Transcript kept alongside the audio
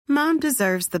Mom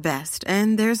deserves the best,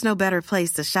 and there's no better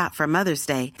place to shop for Mother's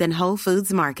Day than Whole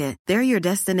Foods Market. They're your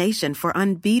destination for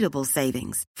unbeatable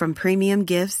savings, from premium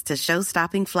gifts to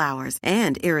show-stopping flowers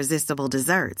and irresistible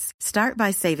desserts. Start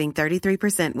by saving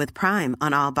 33% with Prime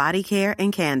on all body care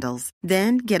and candles.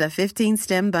 Then get a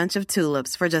 15-stem bunch of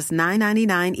tulips for just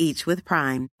 $9.99 each with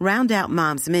Prime. Round out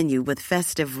Mom's menu with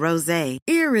festive rosé,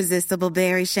 irresistible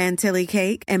berry chantilly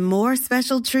cake, and more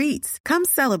special treats. Come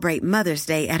celebrate Mother's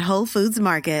Day at Whole Foods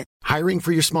Market. Hiring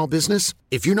for your small business?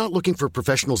 If you're not looking for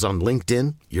professionals on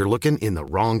LinkedIn, you're looking in the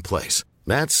wrong place.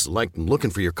 That's like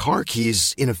looking for your car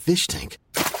keys in a fish tank.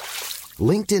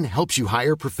 LinkedIn helps you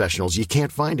hire professionals you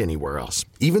can't find anywhere else,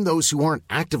 even those who aren't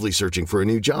actively searching for a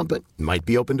new job but might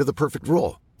be open to the perfect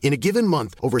role. In a given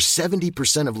month, over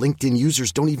 70% of LinkedIn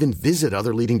users don't even visit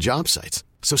other leading job sites.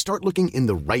 So start looking in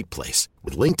the right place.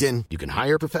 With LinkedIn, you can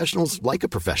hire professionals like a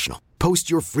professional. Post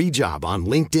your free job on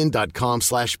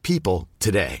linkedin.com/people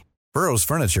today. Burrow's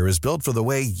furniture is built for the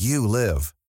way you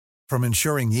live. From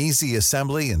ensuring easy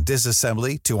assembly and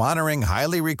disassembly to honoring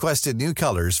highly requested new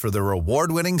colors for their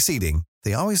award-winning seating,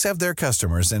 they always have their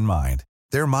customers in mind.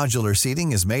 Their modular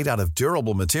seating is made out of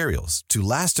durable materials to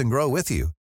last and grow with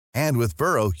you. And with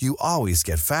Burrow, you always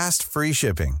get fast, free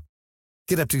shipping.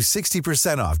 Get up to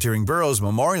 60% off during Burrow's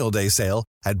Memorial Day sale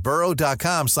at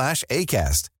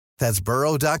burrow.com/ACAST. That's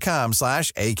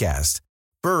burrow.com/ACAST.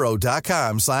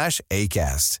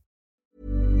 burrow.com/ACAST.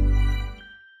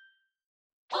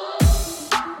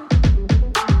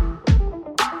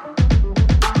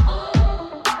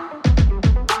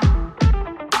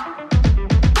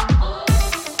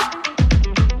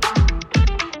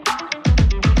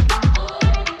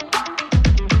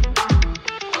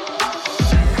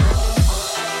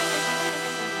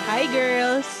 Hi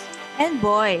girls and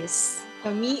boys.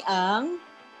 Kami ang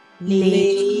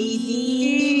Lady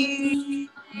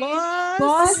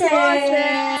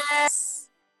Bosses.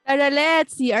 Tara,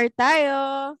 let's CR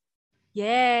tayo.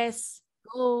 Yes.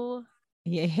 Go.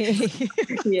 Yay.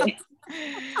 Yeah.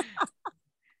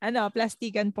 Ano,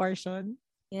 plastikan portion?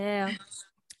 Yeah.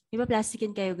 Di ba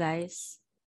plastikin kayo, guys?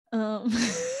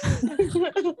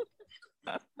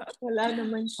 Wala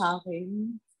naman sa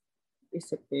akin.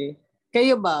 Isip eh.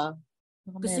 Kayo ba?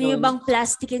 Gusto niyo bang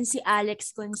plastikin si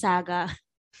Alex Gonzaga?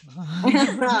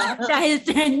 Dahil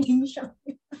trending siya.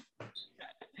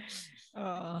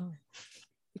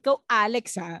 Ikaw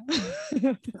Alex ha?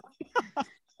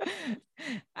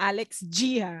 Alex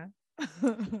G ha?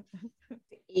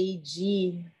 AG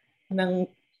ng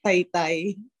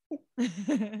Taytay.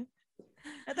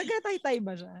 Taga-Taytay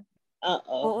ba siya?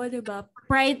 Oo, diba?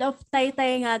 Pride of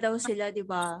Taytay nga daw sila,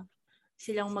 diba?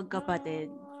 Silang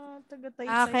magkapatid.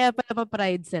 Kaya pala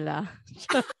pa-pride sila.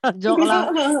 Joke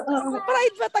lang.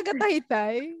 Pride ba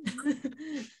taga-Taytay?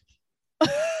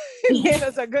 Hindi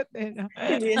nasagot eh. No?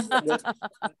 Hindi nasagot.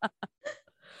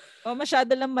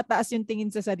 Masyado lang mataas yung tingin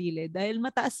sa sarili dahil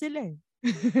mataas sila eh.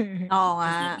 Oo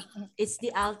nga. It's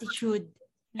the altitude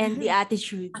and the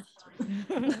attitude.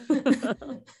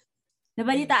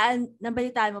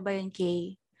 Nabalitaan mo ba yun,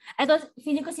 Kay? Ito,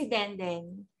 feeling ko si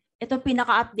Denden. Ito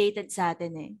pinaka-updated sa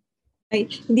atin eh. Ay,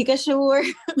 hindi ka sure.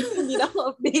 Hindi na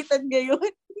ako updated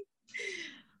ngayon.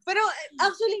 Pero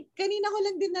actually, kanina ko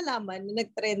lang din nalaman na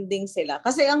nag-trending sila.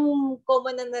 Kasi ang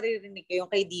common na naririnig ko yung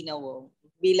kay DINA-le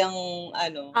bilang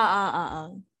ano.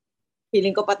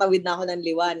 Feeling ko patawid na ako ng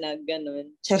liwanag, ganun.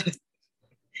 Charot.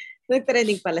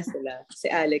 Nag-trending pala sila,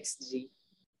 si Alex G.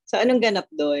 So, anong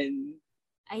ganap doon?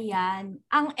 Ayan.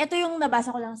 Ito yung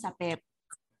nabasa ko lang sa PEP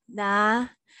na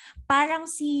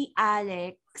parang si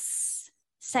Alex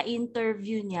sa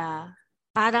interview niya,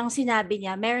 parang sinabi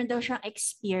niya, meron daw siyang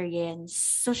experience.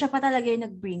 So, siya pa talaga yung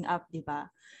nag-bring up, di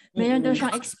ba? Meron daw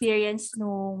siyang experience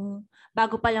nung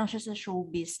bago pa lang siya sa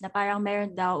showbiz na parang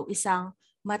meron daw isang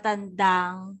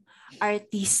matandang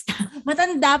artista.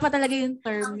 Matanda pa talaga yung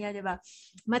term niya, di ba?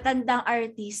 Matandang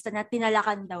artista na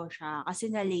tinalakan daw siya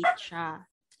kasi na-late siya.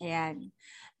 Ayan.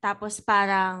 Tapos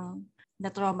parang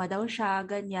na-trauma daw siya,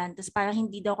 ganyan. Tapos parang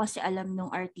hindi daw kasi alam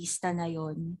nung artista na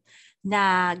yon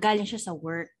na galing siya sa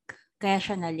work. Kaya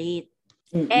siya na-late.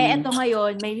 Eto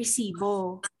ngayon, may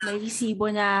resibo. May resibo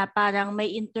na parang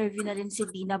may interview na rin si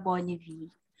Dina Bonnevie.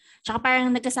 Tsaka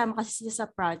parang nagkasama kasi sila sa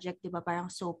project, di ba?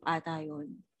 Parang soap ata yun.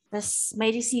 Tapos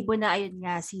may resibo na, ayun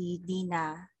nga, si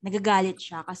Dina. Nagagalit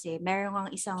siya kasi meron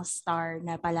ang isang star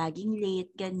na palaging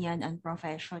late, ganyan,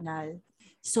 unprofessional.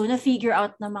 So, na-figure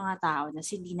out ng mga tao na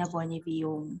si Dina Bonnevie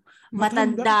yung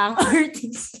matandang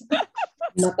artist.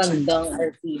 Matandang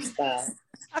artista.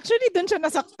 Actually, doon siya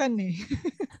nasaktan eh.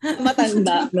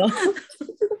 Matanda, no?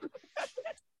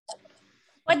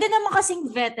 Pwede naman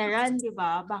kasing veteran, di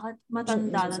ba? Bakit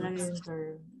matanda na lang yung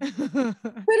term?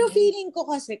 Pero feeling ko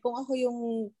kasi,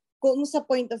 kung sa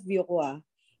point of view ko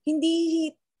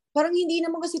parang hindi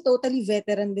naman kasi totally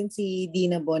veteran din si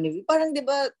Dina Bonneville. Parang 'di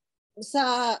ba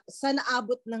sa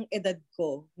naabot ng edad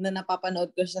ko na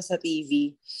napapanood ko siya sa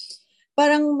TV,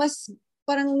 parang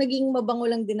naging mabango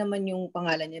lang din naman yung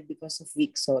pangalan niya because of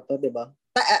Vic Soto, 'di ba?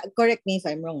 Correct me if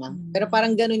I'm wrong pero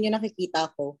parang ganun yung nakikita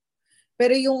ko.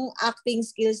 Pero yung acting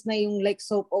skills na yung like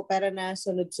soap opera na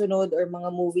sunod-sunod or mga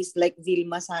movies like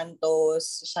Vilma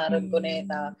Santos, Sharon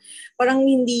Cuneta, parang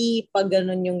hindi pa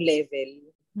ganun yung level.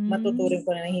 Matuturing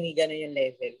ko na hindi ganun yung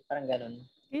level. Parang ganun.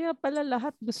 Kaya pala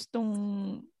lahat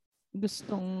gustong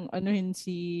anuhin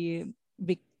si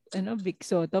Vic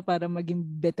Soto para maging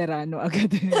veterano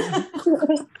agad.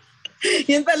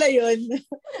 Yun pala yun.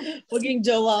 Maging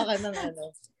jowa ka ng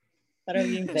para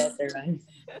maging veteran.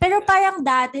 Pero parang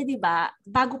dati, di ba,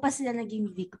 bago pa sila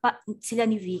naging Vic, sila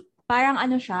ni Vic, parang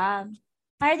siya,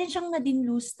 parang din siyang nading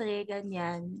lustre,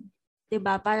 ganyan. Di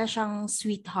ba? Para siyang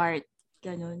sweetheart,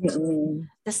 ganun.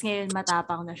 Tapos ngayon,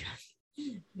 matapang na siya.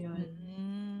 Yun.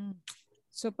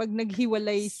 So, pag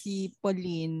naghiwalay si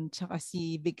Pauline tsaka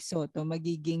si Vic Soto,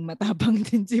 magiging matapang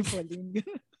din si Pauline.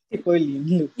 Si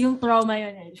Pauline. Yung trauma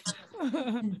yun.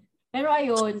 Pero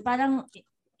ayun, parang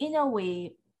in a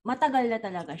way, matagal na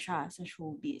talaga siya sa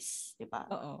showbiz, di ba?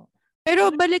 Oo. Pero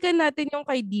balikan natin yung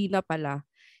kay Dina pala.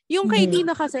 Yung kay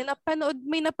Dina kasi,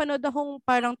 may napanood akong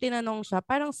parang tinanong siya,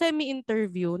 parang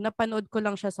semi-interview, napanood ko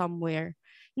lang siya somewhere,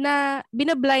 na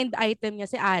binablind item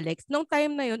niya si Alex. Nung time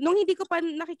na yun, nung hindi ko pa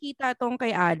nakikita tong kay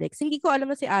Alex, hindi ko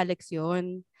alam na si Alex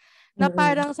yun. Na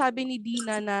parang sabi ni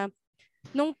Dina na,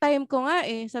 nung time ko nga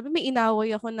sabi may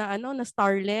inaway ako na na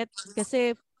starlet,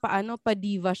 kasi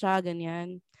pa-diva siya,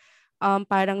 ganyan.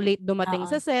 Parang late dumating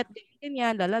sa set,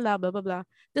 ganyan, lalala, blah, blah, blah.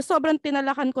 Tapos sobrang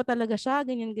tinalakan ko talaga siya,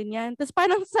 ganyan, ganyan. Tapos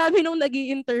parang sabi nung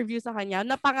nag-i-interview sa kanya,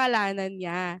 napangalanan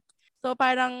niya. So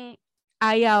parang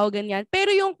ayaw, ganyan.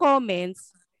 Pero yung comments,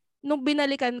 nung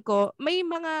binalikan ko, may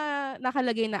mga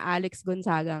nakalagay na Alex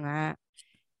Gonzaga nga.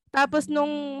 Tapos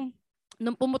nung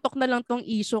pumutok na lang tong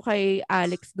issue kay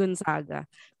Alex Gonzaga.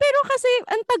 Pero kasi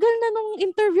ang tagal na nung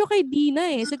interview kay Dina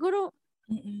Siguro,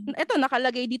 eto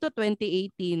nakalagay dito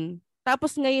 2018.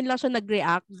 Tapos ngayon lang siya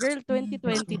nag-react. Girl,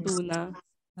 2022 na.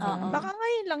 Baka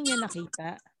ngayon lang niya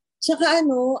nakita. Tsaka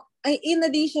in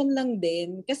addition lang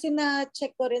din, kasi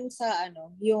na-check ko rin sa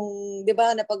yung, di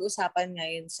ba, napag-usapan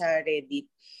ngayon sa Reddit.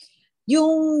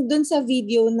 Yung dun sa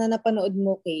video na napanood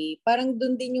mo, Kay, parang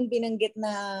dun din yung binanggit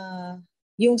na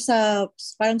yung sa,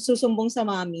 parang susumbong sa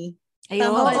mami. Ayun.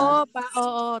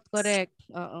 Oo, correct.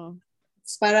 Oo.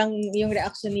 Parang yung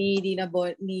reaction ni Dina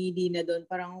doon,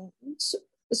 parang,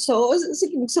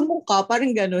 sige, magsumbong ka,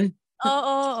 parang ganun.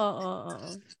 Oo.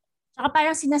 Saka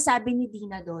parang sinasabi ni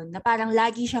Dina doon na parang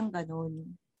lagi siyang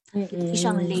ganun. Hindi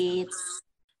siyang late.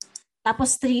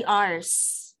 Tapos 3 hours.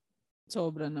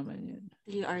 Sobra naman yun.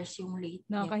 3 hours yung late.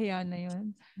 Nakakahiya na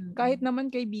yun. Kahit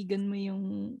naman kaibigan mo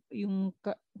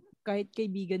kahit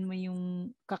kaibigan mo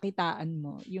yung kakitaan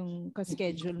mo, yung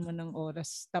ka-schedule mo ng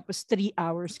oras, tapos 3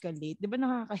 hours ka late. Di ba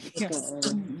nakakahiya?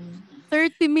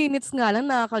 30 minutes nga lang,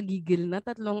 nakakagigil na.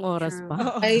 3 oras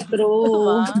pa. Ay,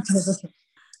 true.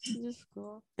 Diyos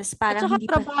ko. Tapos parang at saka hindi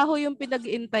trabaho yung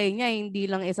pinag-intay niya, hindi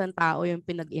lang isang tao yung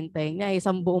pinag-intay niya,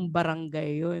 isang buong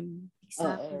barangay yun.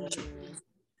 Exactly.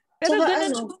 Pero saka,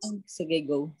 ganun, sige,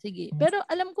 go. Sige. Pero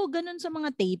alam ko ganun sa mga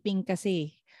taping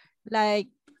kasi. Like,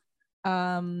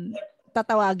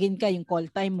 tatawagin ka yung call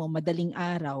time mo, madaling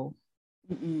araw.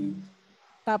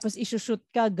 Tapos isushoot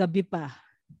ka gabi pa.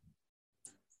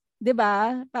 'Di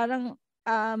ba? Parang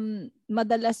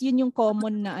madalas yun yung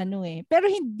common na Pero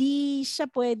hindi siya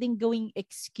pwedeng gawing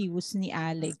excuse ni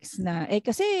Alex na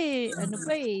kasi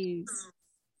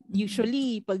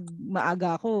usually pag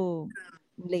maaga ako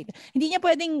late. Hindi niya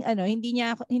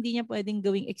pwedeng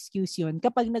gawing excuse yun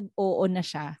kapag nag-oo na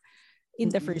siya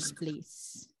in the first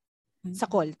place sa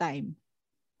call time.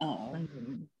 Oo.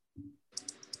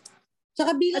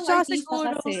 Tsaka bilang artista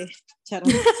siguro, kasi.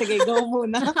 Charot. Sige, go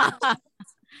muna.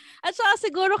 At saka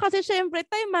siguro kasi syempre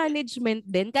time management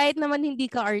din. Kahit naman hindi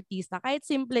ka artista, kahit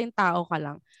simpleng tao ka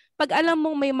lang. Pag alam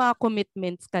mong may mga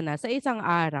commitments ka na sa isang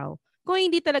araw, kung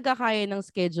hindi talaga kaya ng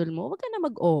schedule mo, wag ka na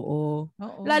mag-oo.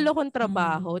 Oo. Lalo kung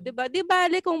trabaho. Diba? Di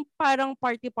bale kung parang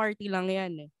party-party lang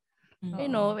yan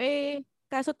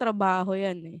kaso trabaho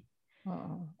yan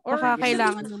Oo. Or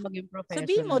kailangan mo maging professional.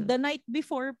 Sabihin mo, the night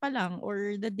before pa lang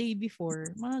or the day before,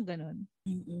 mga ganon.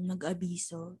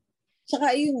 Mag-abiso.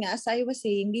 Tsaka ayun nga, as I was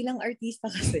saying, bilang artista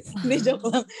kasi. Hindi, joke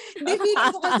lang. Hindi, feeling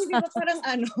ko kasi di ba parang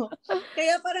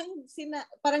kaya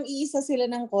parang iisa sila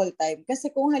ng call time.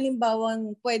 Kasi kung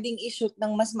halimbawang pwedeng i-shoot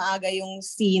ng mas maaga yung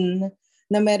scene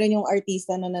na meron yung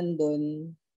artista na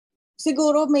nandun,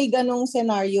 siguro may ganong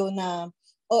scenario na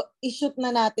i-shoot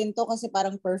na natin to kasi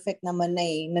parang perfect naman na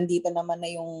nandito naman na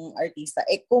yung artista.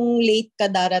 Kung late ka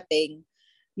darating,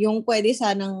 yung pwede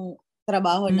sanang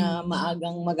trabaho na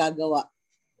maagang magagawa,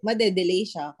 madedelay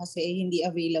siya kasi hindi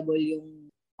available yung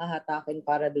hahatakin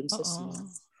para dun sa scene.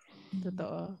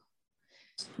 Totoo.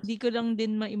 Hindi ko lang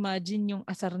din ma-imagine yung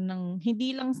asar ng,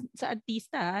 hindi lang sa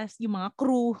artista, yung mga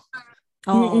crew,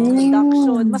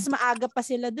 production. Mas maaga pa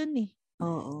sila dun eh.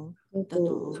 Oo.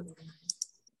 Totoo.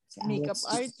 Makeup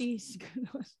artist.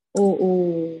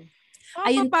 Oo.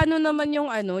 Paano naman yung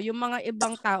yung mga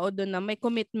ibang tao doon na may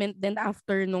commitment din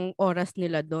after nung oras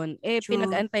nila doon?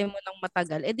 Pinag-antay mo ng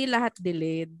matagal. Di lahat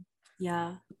delayed.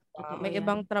 Yeah. May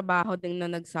ibang trabaho din na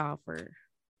nag-suffer.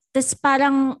 Tapos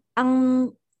parang ang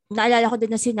naalala ko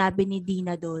din na sinabi ni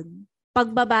Dina doon,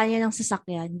 pagbaba niya ng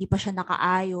sasakyan, hindi pa siya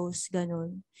nakaayos,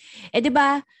 ganun. Di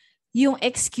ba, yung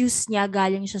excuse niya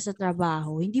galing siya sa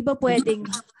trabaho, hindi ba pwedeng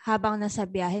habang nasa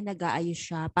biyahe nag-aayos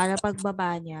siya para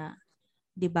pagbaba niya,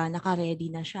 'di ba,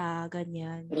 naka-ready na siya,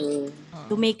 ganyan.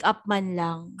 To make up man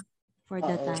lang for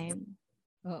the time.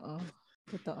 Oo.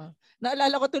 Totoo.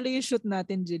 Naalala ko tuloy yung shoot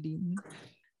natin, Jeline.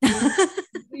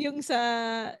 yung sa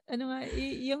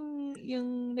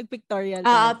yung nag-pictorial.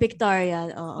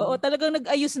 Pictorial. Oo, talagang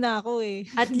nag-ayos na ako eh.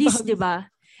 At least, 'di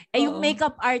ba? Yung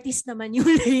makeup artist naman yung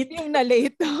late. Yung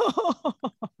na-late.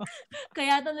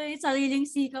 Kaya tuloy sariling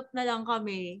sikap na lang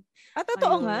kami.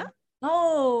 Totoo nga?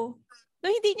 Oo. So,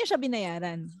 hindi niya siya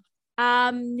binayaran?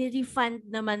 Ni-refund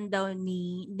naman daw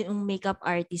yung makeup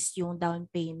artist yung down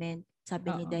payment,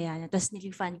 sabi ni Diana. Tapos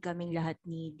ni-refund kaming lahat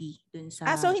ni D dun sa...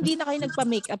 so hindi na kayo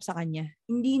nagpa-makeup sa kanya?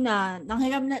 Hindi na.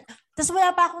 Nanghiram na. Tapos wala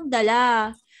pa akong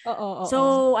dala. Oo. So,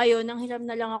 ayun, nanghiram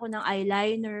na lang ako ng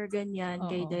eyeliner, ganyan,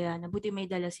 kay Diana. Buti may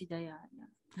dala si Diana.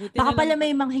 Baka pala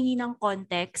may manghingi ng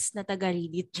context na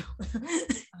taga-Reddit.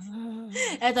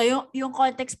 Eto, yung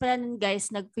context pala nun, guys,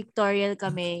 nag-pictorial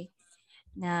kami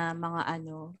na mga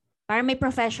para may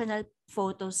professional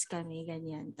photos kami,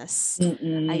 ganyan. Tas,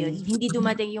 ayun, hindi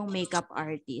dumating yung makeup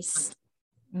artist.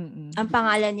 Ang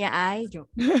pangalan niya ay,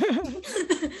 joke.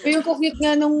 Yung cute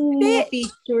nga nung mga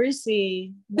pictures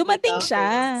eh. Dumating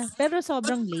siya, pero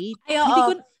sobrang late.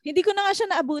 Hindi ko na nga siya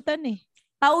naabutan eh.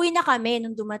 Pauwi na kami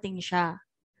nung dumating siya.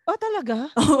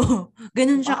 Talaga? Oo.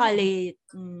 Ganun siya ka-late.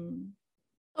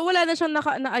 So, wala na siyang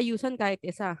naayusan kahit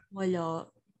isa?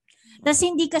 Wala. Tapos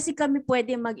hindi kasi kami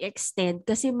pwede mag-extend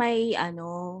kasi may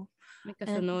may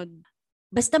kasunod.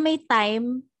 Basta may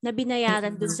time na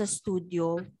binayaran dun sa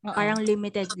studio, parang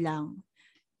limited lang.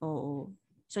 Oo.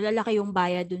 So lalaki yung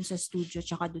bayad dun sa studio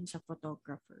tsaka dun sa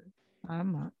photographer.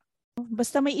 Tama.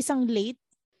 Basta may isang late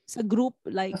sa group,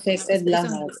 like affected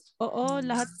lahat.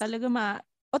 Lahat talaga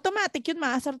automatic yun,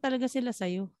 maasar talaga sila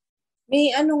sa'yo.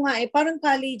 May parang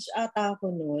college ata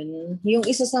ako noon. Yung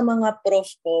isa sa mga prof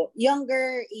ko,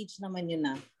 younger age naman yun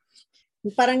na.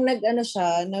 Parang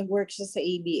nag-work siya sa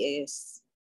ABS.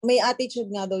 May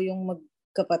attitude nga daw yung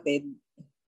magkapatid.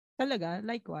 Talaga?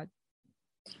 Like what?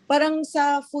 Parang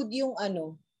sa food yung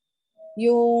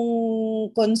yung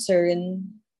concern.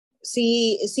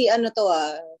 Si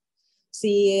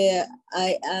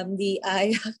I am the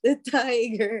eye of the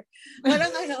tiger. Parang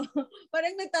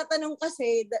parang nagtatanong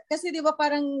kasi 'di ba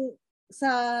parang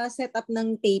sa setup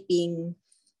ng taping,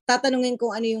 tatanungin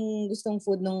kung ano yung gustong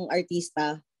food ng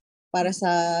artista para sa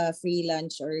free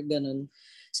lunch or ganun.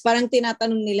 So, parang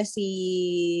tinatanong nila si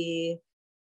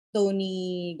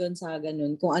Tony Gonzaga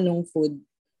nun kung anong food.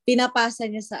 Pinapasa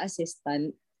niya sa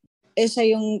assistant.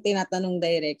 Siya yung tinatanong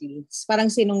directly.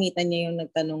 Parang sinungitan niya yung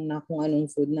nagtanong na kung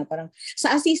anong food na parang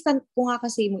sa assistant ko nga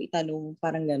kasi mo itanong,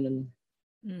 parang ganun.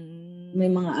 May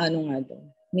mga nga doon.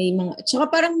 Tsaka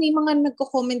parang may mga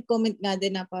nagko-comment nga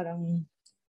din na parang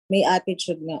may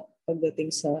attitude nga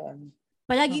pagdating sa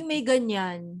palaging may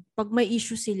ganyan. Pag may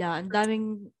issue sila, ang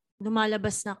daming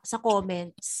lumalabas na sa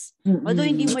comments. Although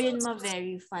hindi mo yun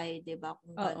ma-verify, diba?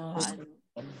 Kung paano.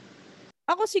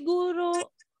 Ako siguro,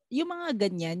 yung mga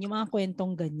ganyan, yung mga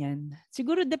kwentong ganyan,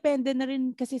 siguro depende na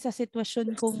rin kasi sa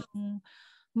sitwasyon kung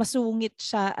masungit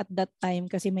siya at that time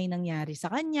kasi may nangyari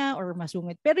sa kanya or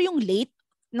masungit. Pero yung late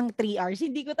ng 3 hours,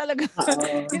 hindi ko talaga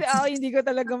hindi ko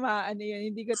talaga maano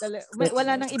yun. Hindi ko talaga,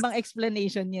 wala nang ibang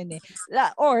explanation yan eh.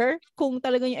 Or kung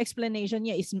talaga yung explanation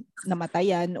niya is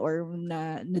namatayan or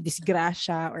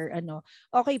na-disgrasya or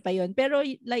okay pa yun. Pero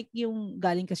like yung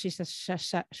galing kasi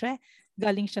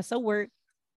galing siya sa work,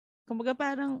 Kumbaga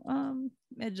parang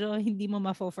medyo hindi mo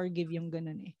ma-forgive yung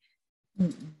ganun eh.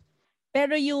 Mm-mm.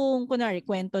 Pero yung kunwari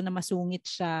kwento na masungit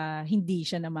siya, hindi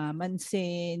siya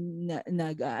namamansin,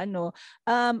 ano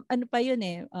pa yun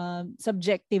eh,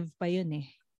 subjective pa yun eh.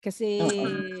 Kasi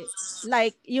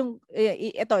like yung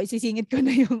ito isisingit ko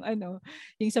na yung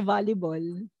yung sa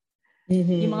volleyball,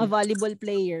 yung mga volleyball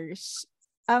players,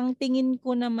 ang tingin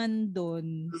ko naman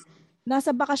doon,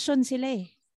 nasa bakasyon sila eh.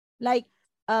 Like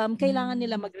kailangan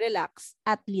nila mag-relax,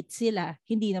 athlete sila.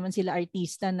 Hindi naman sila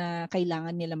artista na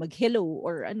kailangan nila mag-hello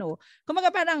or ano.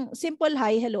 Kumaga parang simple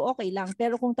hi, hello, okay lang.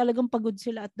 Pero kung talagang pagod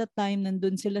sila at that time,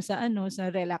 nandun sila sa sa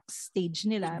relax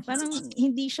stage nila, parang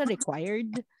hindi siya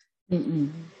required.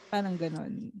 Parang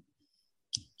ganon.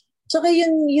 Tsaka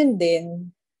yun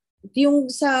din,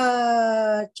 yung sa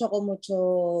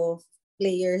Chocomucho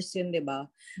players yun, 'di ba?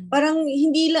 Parang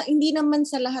hindi naman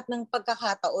sa lahat ng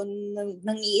pagkakataon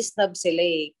nang i-snub sila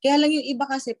eh. Kaya lang yung iba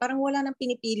kasi parang wala nang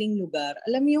pinipiling lugar.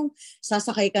 Alam mo yung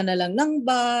sasakay ka na lang ng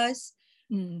bus,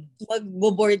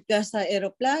 magbo-board ka sa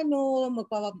eroplano,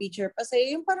 magpapa-picture pa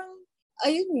sa'yo. Yung parang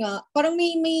ayun nga, parang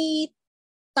may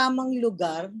tamang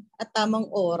lugar at tamang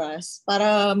oras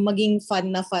para maging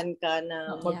fan ka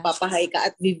na magpapahay ka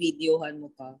at videohan mo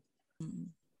pa.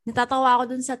 Natatawa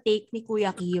ako dun sa take ni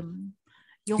Kuya Kim.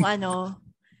 Yung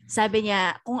sabi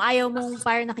niya, kung ayaw mong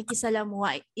parang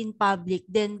nakikisalamuha in public,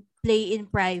 then play in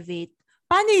private.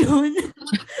 Paano yun?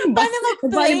 Paano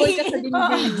mag-play? Volleyball ka sa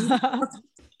dingding.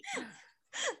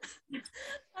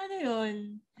 Ano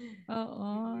yun?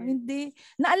 Oo, hindi.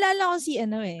 Naalala ko si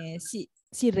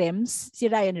Rems, si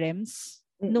Ryan Rems,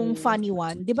 nung Funny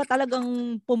One. 'Di ba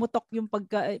talagang pumutok yung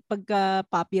pagka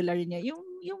popular niya.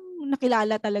 Yung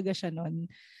nakilala talaga siya noon.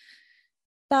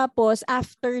 Tapos,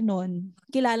 after nun,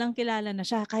 kilalang-kilala na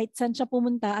siya. Kahit saan siya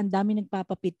pumunta, ang dami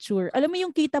nagpapapicture. Alam mo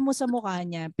yung kita mo sa mukha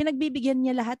niya, pinagbibigyan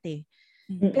niya lahat eh.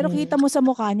 Pero kita mo sa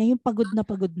mukha niya, yung pagod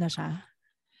na siya.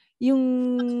 Yung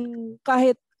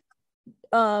kahit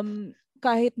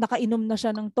nakainom na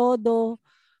siya ng todo,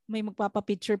 may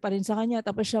magpapapicture pa rin sa kanya.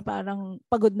 Tapos siya parang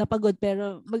pagod na pagod,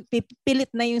 pero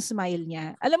pilit na yung smile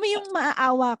niya. Alam mo yung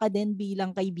maaawa ka din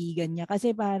bilang kaibigan niya.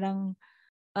 Kasi parang,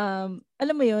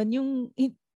 alam mo yun,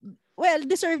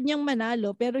 deserve niyang manalo,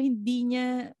 pero hindi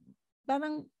niya,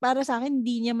 parang para sa akin,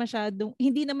 hindi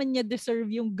naman niya deserve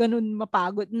yung ganun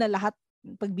mapagod na lahat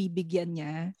pagbibigyan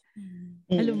niya.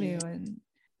 Alam mo yun?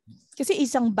 Kasi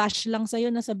isang bash lang sa'yo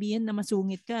na sabihin na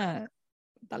masungit ka,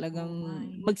 talagang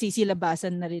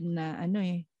magsisilabasan na rin na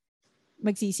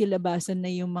magsisilabasan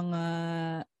na yung mga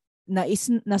na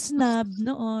snub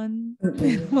noon.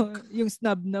 Yung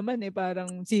snub naman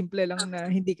parang simple lang na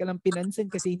hindi ka lang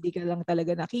pinansin kasi hindi ka lang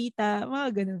talaga nakita. Mga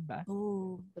ganun ba?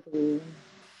 Oo.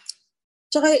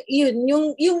 Tsaka yun,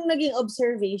 yung naging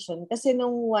observation, kasi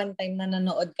nung one time na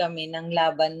nanood kami ng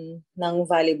laban ng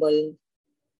volleyball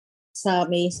sa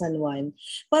May San Juan,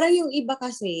 parang yung iba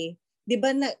kasi, di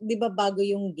ba bago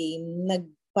yung game,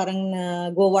 parang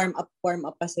nag-warm up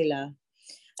pa sila.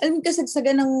 Alam mo,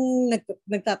 kasagsagan ng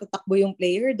nagtatatakbo yung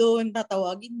player doon,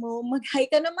 tatawagin mo, mag-hi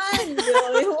ka naman.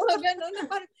 Yung mga gano'n na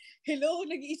parang, hello,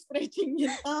 nag-i-stretching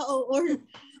yung tao or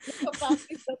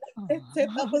nagpa-practice na set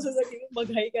tapos sasabihin mo,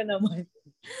 mag-hi ka naman.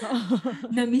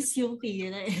 Na-miss yung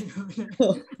tira eh.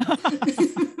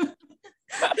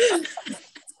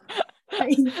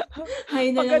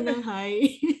 Hi na lang ng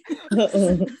hi.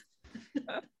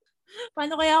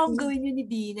 Paano kaya kung gawin yun ni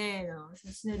Dina no?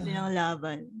 Sa sunod ng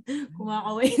laban.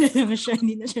 Kumakaway na lang siya,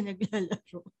 hindi na siya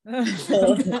naglalaro.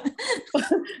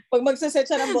 Pag magsaset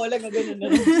siya ng bola, gano'n na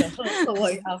lang siya.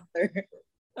 Kaway after.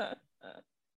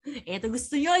 Eto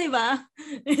gusto nyo, di ba?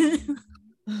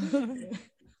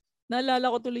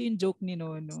 Naalala ko tuloy yung joke ni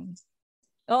Nonong.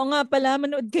 Oo nga pala,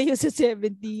 manood kayo sa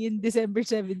December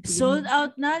 17. Sold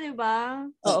out na, di ba?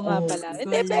 Oo nga pala.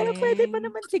 Hindi, pero pwede pa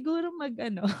naman siguro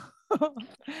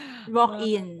Walk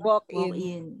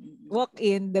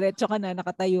in, diretso ka na,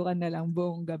 nakatayo ka na lang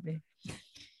buong gabi.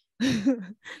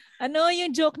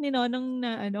 Yung joke ni Nonong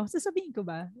na sasabihin ko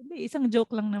ba? Hindi, isang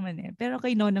joke lang naman pero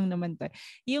kay Nonong naman to.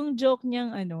 Yung joke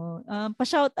niyang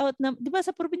pa-shoutout na, di ba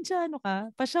sa probinsyano ka?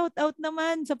 Pa-shoutout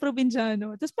naman sa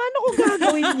probinsyano. Tapos paano ko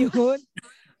gagawin yun?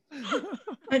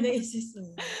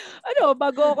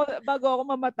 Bago ako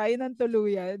mamatay ng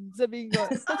tuluyan, sabihin ko,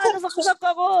 nasaksak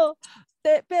ako.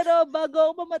 Pero bago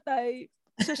ako mamatay,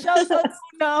 shoutout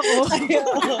muna ako.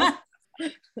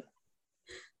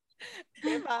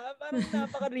 Diba? Parang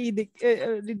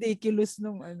napaka-ridiculous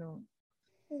nung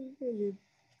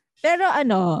Pero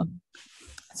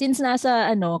since nasa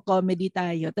comedy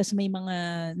tayo, tas may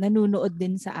mga nanunood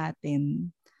din sa atin.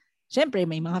 Siyempre,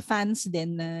 may mga fans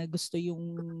din na gusto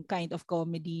yung kind of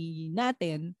comedy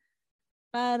natin.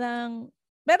 Parang,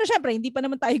 pero syempre, hindi pa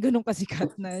naman tayo ganun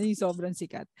kasikat na yung sobrang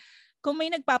sikat. Kung may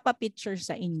nagpapa-picture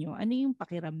sa inyo, ano yung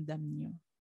pakiramdam nyo?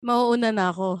 Mauuna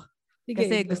na ako. Sige,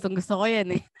 Kasi go. gustong-gusto ko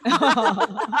yan eh.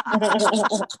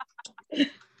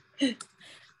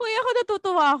 Uy, ako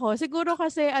natutuwa ako. Siguro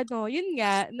kasi yun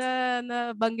nga,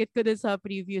 nabanggit ko din sa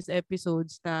previous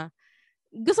episodes na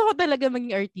gusto ko talaga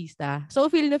maging artista.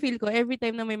 So, feel na feel ko every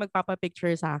time na may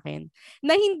magpapapicture sa akin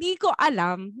na hindi ko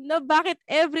alam na bakit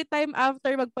every time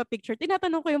after magpa-picture,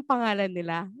 tinatanong ko yung pangalan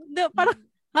nila. Parang,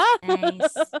 ha?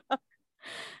 Nice.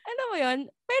 Ano mo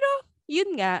yun? Pero,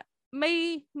 yun nga,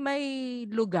 may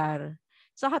lugar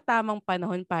sa katamang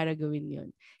panahon para gawin yun.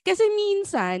 Kasi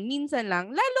minsan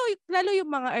lang, lalo yung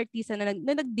mga artista na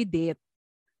nagdi-date.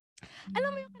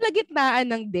 Alam mo yung kalagitnaan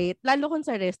ng date, lalo kung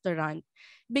sa restaurant,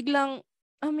 biglang,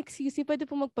 excuse me, pwede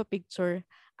po magpa-picture.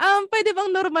 Pwede bang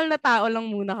normal na tao lang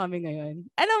muna kami ngayon?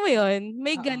 Alam mo yun?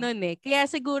 May ganun eh. Kaya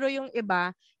siguro yung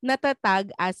iba, natatag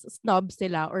as snob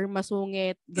sila or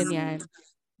masungit, ganyan.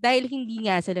 Dahil hindi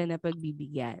nga sila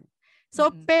napagbibigyan. So,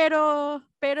 pero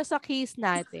sa case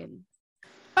natin,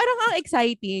 parang ang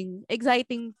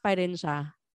exciting pa rin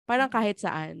siya. Parang kahit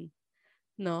saan.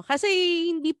 No? Kasi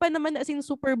hindi pa naman as in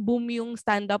super boom yung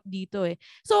stand-up dito eh.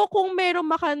 So, kung may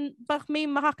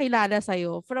makakilala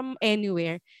sa'yo from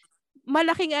anywhere,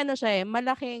 malaking siya eh,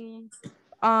 malaking,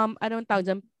 anong tawag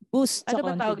dyan? Boost sa ano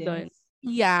ba tawag doon? confidence.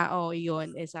 Yeah,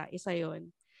 yun. Isa yun.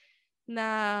 Na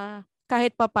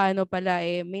kahit papano pala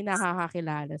eh, may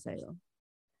nakakakilala sa'yo.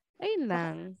 Ayun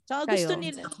lang. Tsaka gusto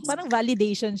nila, parang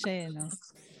validation siya eh, no?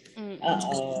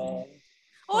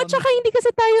 Tsaka hindi kasi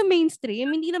tayo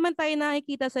mainstream, hindi naman tayo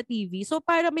nakikita sa TV. So,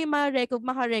 para may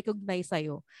maka-recognize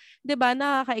sa'yo. 'Di ba?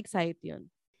 Nakaka-excite yun.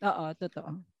 Oo,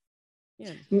 totoo.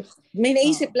 Yun. May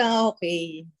naisip lang ako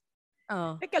kay.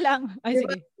 Teka lang. Ay,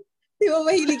 sige. Di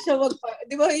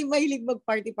ba mahilig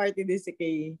mag-party din si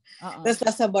Kay? Tapos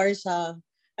nasa bar siya.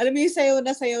 Alam mo yung sayaw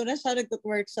na siya,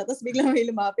 nagtutwork siya. Tapos biglang may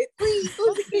lumapit. Uy, ito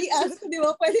si Kay Ask. Di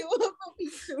ba? Pwede mo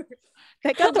mag-picture.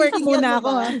 Teka, twerk muna ako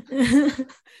ha.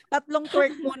 3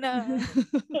 twerk muna.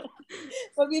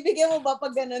 Pagbibigyan mo ba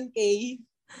pag ganun, Kay?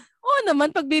 Oo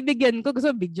naman, pagbibigyan ko. Gusto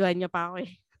videoan niya pa ako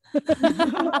eh.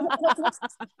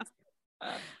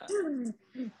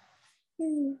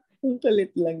 Ang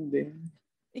kalit lang din.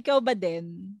 Ikaw ba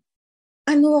din?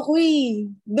 Ako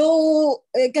eh. Though,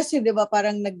 kasi diba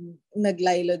parang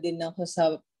naglaylo din ako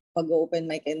sa pag-open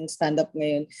mic and stand-up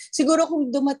ngayon. Siguro kung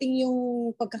dumating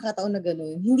yung pagkakataon na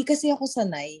gano'n, hindi kasi ako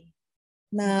sanay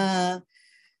na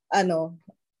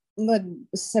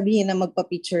sabihin na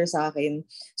magpa-picture sa akin.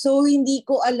 So, hindi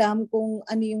ko alam kung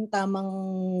ano yung tamang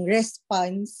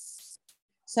response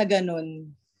sa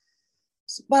gano'n.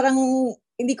 Parang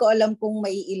hindi ko alam kung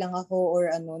maiilang ako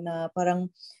or na parang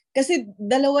kasi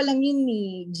dalawa lang yun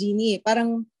ni Jeannie.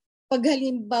 Parang pag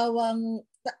halimbawang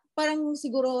parang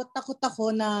siguro takot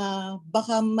ako na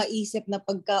baka maisip na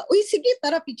uy sige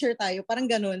tara picture tayo. Parang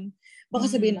ganun. Baka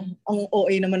sabihin ang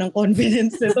OA naman ng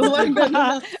confidence nito. Parang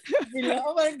ganun.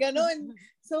 Parang ganun.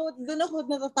 So doon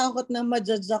ako natatakot na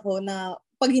ma-judge ako na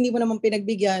pag hindi mo naman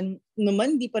pinagbigyan,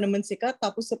 hindi pa naman sikat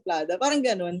tapos suplada. Parang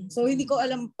ganun. So hindi ko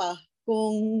alam pa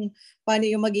kung paano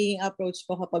yung magiging approach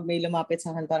ko kapag may lumapit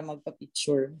sa akin para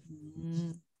magpa-picture.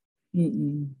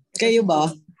 Kayo ba?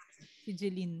 Si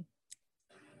Jeline.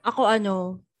 Ako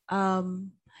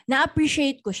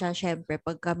na-appreciate ko siya syempre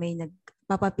pagka may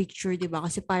nagpapapicture, di ba?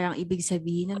 Kasi parang ibig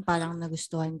sabihin nun, parang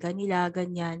nagustuhan ka nila,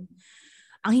 ganyan.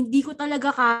 Ang hindi ko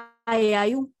talaga kaya,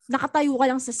 yung nakatayo ka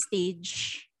lang sa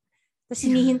stage, tapos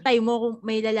hinihintay mo kung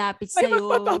may lalapit sa'yo. May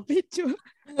magpapapicture.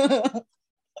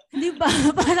 Di ba?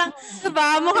 Parang,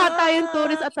 diba? Mukha tayong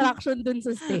tourist attraction dun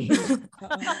sa stage.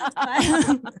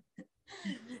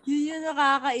 Yun yung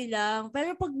nakakailang.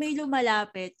 Pero pag may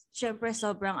lumalapit, syempre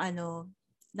sobrang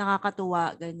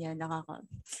nakakatuwa, ganyan,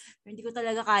 hindi ko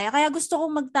talaga kaya. Kaya gusto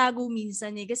kong magtago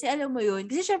minsan eh. Kasi alam mo yun,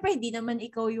 kasi syempre hindi naman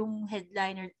ikaw yung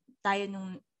headliner, tayo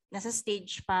nung nasa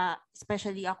stage pa,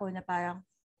 especially ako na parang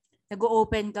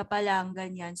nag-open ka pa lang,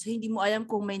 ganyan. So, hindi mo alam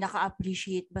kung may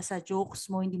naka-appreciate ba sa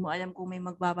jokes mo. Hindi mo alam kung may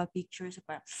magbaba-picture. So,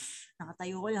 parang,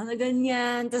 nakatayo ko lang na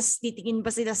ganyan. Tapos, titingin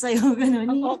pa sila sa'yo.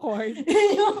 Ganun. Ang awkward.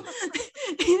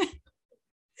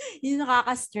 Yun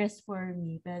nakaka-stress for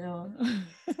me. Pero,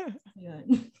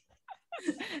 yun.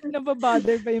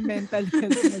 Nababother pa yung mental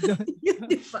health mo doon.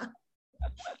 Di ba?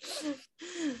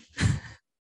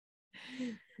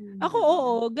 Ako,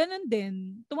 oo, ganun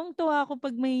din. Tuwang-tuwa ako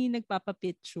pag may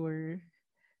nagpapapicture.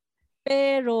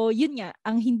 Pero, yun nga,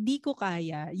 ang hindi ko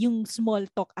kaya, yung small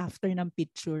talk after ng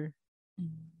picture.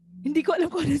 Hindi ko alam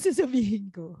kung ano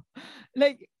sasabihin ko.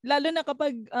 Like, lalo na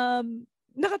kapag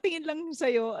nakatingin lang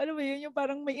sa'yo, alam mo yun, yung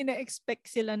parang may ina-expect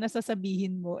sila na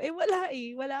sasabihin mo.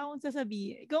 Wala akong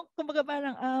sasabihin. Kumbaga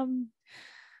parang,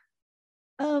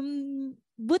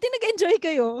 buti nag-enjoy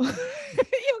kayo.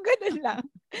 Yung ganun lang.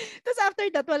 Tapos after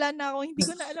that, wala na ako, hindi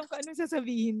ko na alam kung anong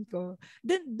sasabihin ko.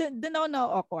 Doon ako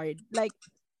na-awkward. Like,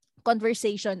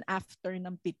 conversation after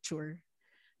ng picture.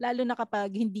 Lalo na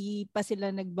kapag hindi pa sila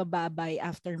nagbababay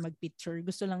after mag-picture.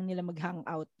 Gusto lang nila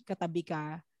mag-hangout, katabi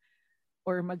ka,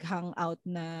 or mag-hangout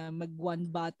na mag-one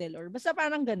bottle, or basta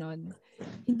parang ganon.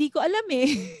 Hindi ko alam eh.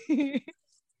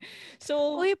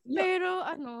 So, Uy, pero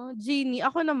Jeannie,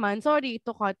 ako naman, sorry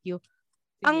to cut you.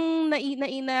 Sige. Ang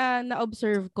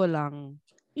na-observe ko lang,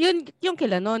 yun, yung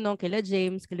kila Nonong, kila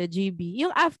James, kila GB,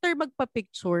 yung after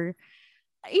magpa-picture,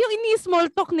 yung ini-small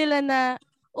talk nila na,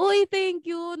 uy, thank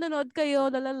you, nanood kayo,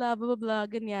 lalala, blah, blah, blah,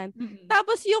 ganyan. Mm-mm.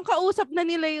 Tapos yung kausap na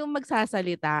nila yung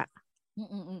magsasalita.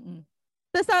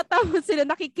 Tapos sila,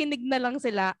 nakikinig na lang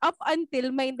sila up until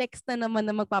may next na naman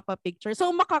na magpapapicture. So,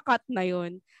 makakat na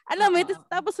yun. Alam mo,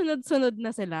 tapos sunod-sunod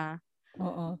na sila.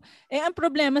 Oo. Ang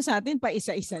problema sa atin, pa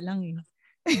isa-isa lang eh.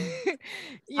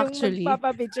 Yung actually,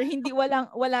 magpapapicture,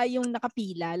 wala yung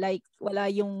nakapila, like wala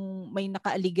yung may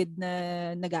nakaaligid na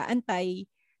nag-aantay.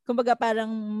 Kumbaga parang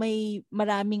may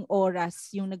maraming oras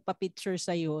yung nagpa-picture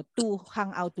sa'yo to hang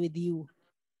out with you.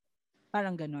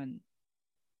 Parang ganon.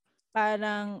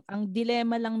 Parang ang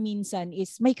dilema lang minsan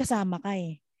is may kasama ka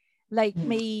eh. Like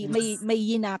may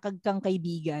yinakag kang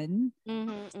kaibigan.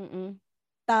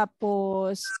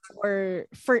 Tapos or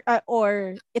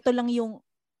ito lang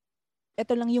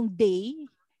yung day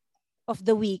of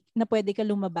the week na pwede ka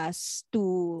lumabas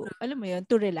to, alam mo yun,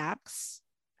 to relax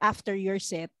after your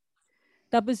set.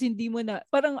 Tapos hindi mo na,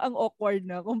 parang ang awkward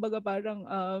na, kumbaga parang,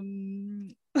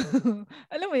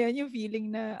 alam mo yun, yung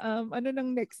feeling na, ano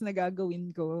nang next na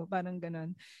gagawin ko, parang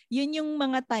ganon. Yun yung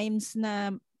mga times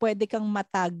na pwede kang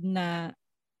matag na,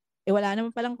 wala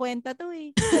naman palang kwenta to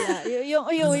eh. Wala.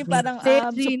 yung parang,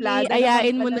 suplada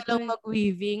ayain mo na lang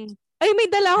mag-weaving. Ay,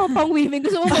 may dala akong pang weaving.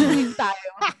 Gusto mo mag-weave tayo?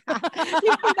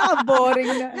 Yung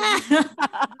pinaka-boring na.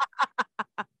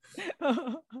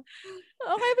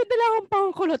 Okay, may dala akong pang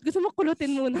kulot. Gusto mo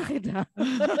kulutin muna kita.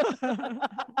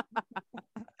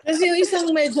 Kasi yung isang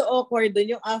medyo awkward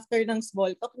dun, yung after ng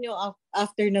small talk nyo,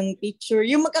 after ng picture,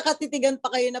 yung magkakatitigan pa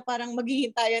kayo na parang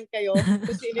maghihintayan kayo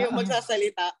kung sino yung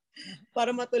magsasalita para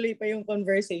matuloy pa yung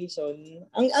conversation.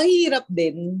 Ang hirap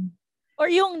din. Or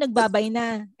yung nagbabay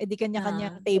na, di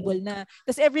kanya-kanya table na.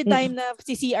 Tapos every time na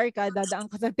si CR ka, dadaan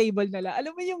ka sa table nila.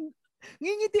 Alam mo yung,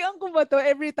 ngingitian ko ba to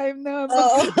every time na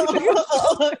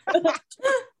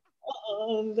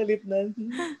Oo, salit na.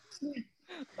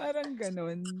 Parang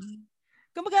ganun.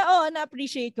 Kumbaga,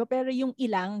 na-appreciate ko, pero yung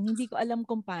ilang, hindi ko alam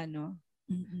kung paano.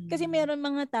 Kasi meron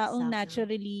mga taong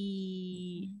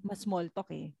naturally mas small talk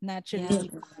eh.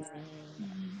 Naturally.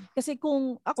 Kasi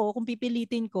kung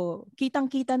pipilitin ko,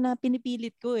 kitang-kita na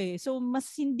pinipilit ko eh. So, mas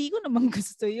hindi ko naman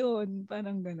gusto yun.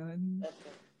 Parang ganon.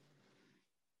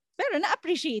 Pero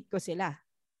na-appreciate ko sila.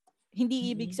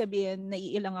 Hindi ibig sabihin,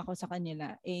 naiilang ako sa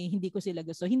kanila, hindi ko sila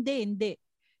gusto. Hindi.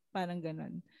 Parang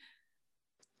ganon.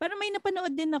 Parang may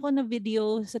napanood din ako na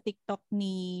video sa TikTok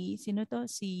ni, sino to?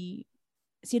 Si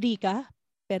Rica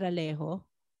Peralejo.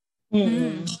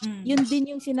 Yun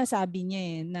din yung sinasabi niya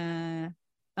na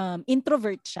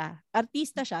introvert siya.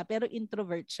 Artista siya, pero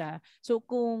introvert siya. So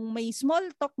kung may small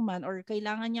talk man or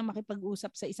kailangan niya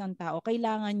makipag-usap sa isang tao,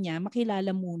 kailangan niya makilala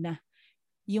muna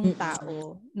yung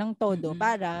tao ng todo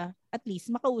para at least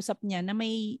makausap niya na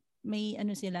may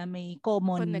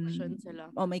common connection sila.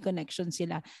 May connection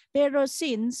sila. Pero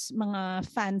since mga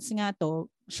fans nga to,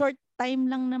 short time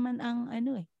lang naman ang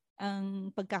ang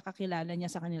pagkakakilala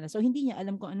niya sa kanila. So hindi niya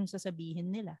alam kung anong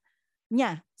sasabihin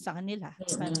niya sa kanila.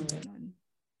 Parang ganun.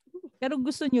 Pero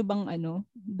gusto niyo bang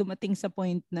dumating sa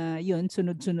point na yun,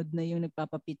 sunod-sunod na yung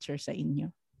nagpapa-picture sa inyo?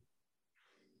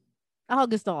 Ako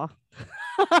gusto ko.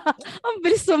 Ang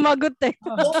bilis sumagot eh.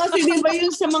 Kasi di ba yun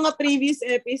sa mga previous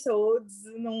episodes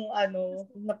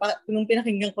nung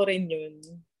pinakinggan ko rin yun.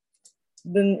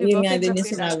 Dun, diba, yun nga din yung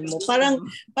sinabi mo.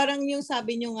 Parang yung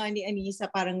sabi nyo nga ni Anissa,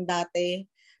 parang dati,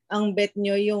 ang bet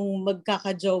nyo yung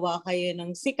magkakajowa kayo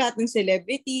ng sikat ng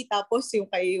celebrity, tapos yung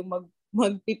kayo yung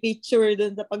magpipicture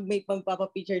dun sa may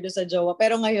magpapapicture dun sa jowa.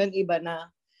 Pero ngayon, iba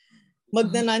na.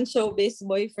 Magna-non-showbiz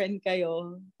boyfriend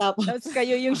kayo. Tapos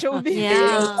kayo yung showbiz.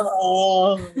 Yeah.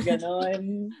 Oo,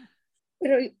 ganon.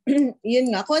 Pero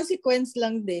yun nga, consequence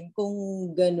lang din kung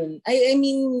ganun. I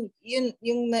mean, yun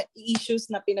yung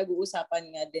issues na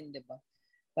pinag-uusapan nga din, di ba?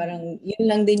 Parang yun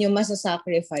lang din yung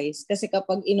masasacrifice. Kasi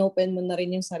kapag inopen mo na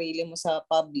rin yung sarili mo sa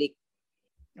public,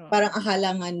 parang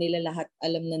akala nga nila lahat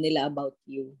alam na nila about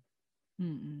you.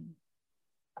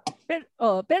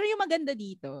 Pero yung maganda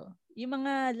dito, yung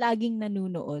mga laging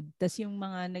nanunood, tas yung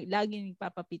mga laging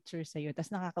nagpapapicture sa'yo,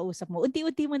 tas nakakausap mo,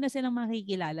 unti-unti mo na silang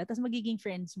makikilala, tas magiging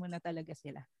friends mo na talaga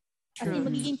sila. As in,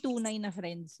 magiging tunay na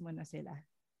friends mo na sila.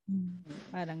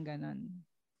 Parang ganon.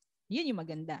 Yun yung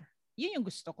maganda. Yun yung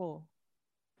gusto ko.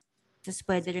 Tapos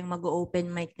pwede rin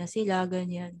mag-open mic na sila,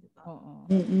 ganyan. Diba?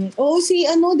 Oo. Oo, si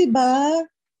di ba?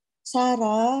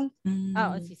 Sarah.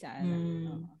 Oo, si Sarah.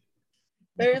 Oo.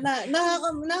 Pero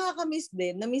nakaka-miss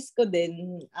din. Na-miss ko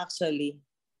din, actually,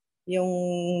 yung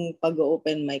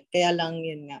pag-open mic. Kaya lang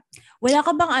yun nga. Wala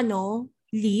ka bang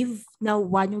leave na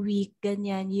 1 week,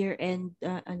 ganyan, year-end,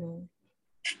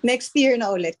 Next year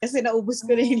na ulit. Kasi naubos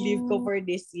ko na yung leave ko for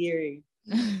this year.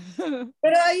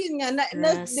 Pero ayun nga,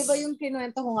 di ba yung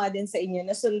kinuwento ko nga din sa inyo,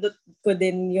 nasundot ko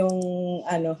din yung,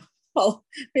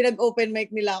 pinag-open mic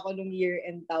nila ako nung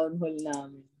year-end town hall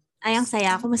namin. Ay, ang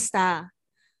saya. Kumusta?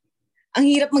 Ang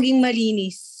hirap maging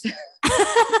malinis.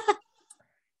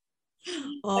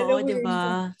 Oo, di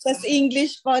ba? Tapos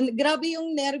English pa. Grabe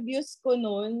yung nervyos ko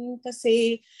noon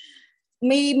kasi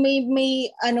may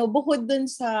bukod dun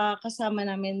sa kasama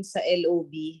namin sa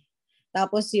LOB.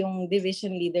 Tapos yung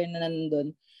division leader na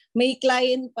nandun. May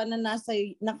client pa na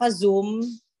naka-Zoom.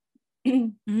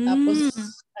 Tapos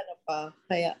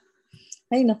kaya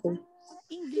ay naku.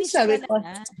 English sabi pala ko.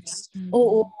 na.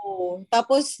 Oo.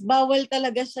 Tapos bawal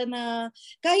talaga siya na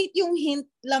kahit yung hint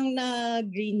lang na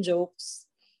green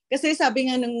jokes. Kasi sabi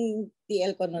nga ng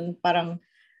TL ko nun, parang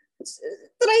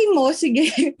try mo, sige.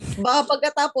 Baka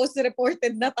pagkatapos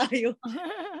reported na tayo.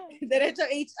 Diretso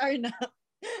HR na.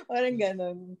 Parang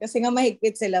ganun. Kasi nga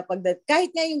mahigpit sila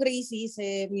kahit nga yung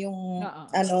racism, yung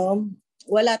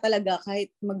wala talaga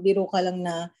kahit magbiro ka lang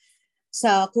na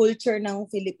sa culture ng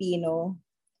Filipino,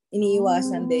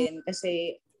 iniiwasan din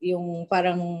kasi yung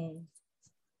parang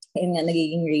yun nga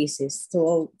nagiging racist.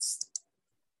 So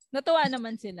natuwa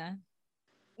naman sila.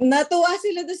 Natuwa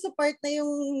sila doon sa part na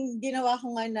yung ginawa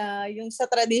ko nga na yung sa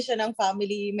tradition ng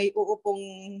family may uupong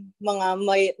mga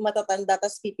matatanda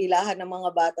tas pipilahan ng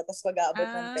mga bata tas mag-aabot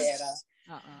ng pera.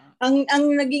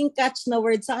 Ang naging catch na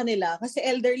word sa kanila kasi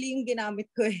elderly yung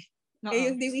ginamit ko eh. Eh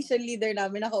yung division leader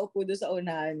namin nakaupo doon sa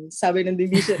unahan. Sabi ng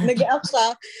division, nag-up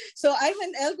siya. So I'm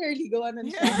an elderly, gawa nun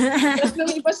siya. Tapos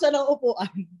lumipas siya ng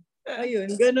upuan. Ayun,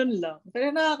 ganun lang.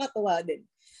 Pero nakakatuwa din.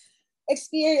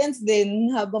 Experience din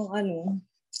habang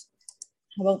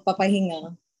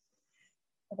papahinga.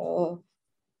 Pero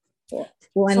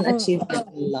one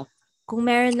achievement lang. Kung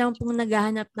meron lang pong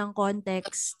naghahanap ng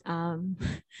context,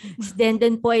 si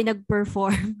Denden po ay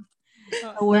nag-perform.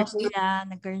 Sa work nila,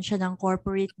 nagkaroon siya ng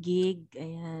corporate gig.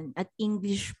 Ayan. At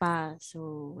English pa.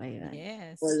 So, ayan.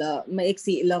 Yes. Wala.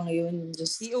 Maiksi lang yun.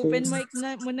 I-open mic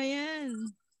mo na yan.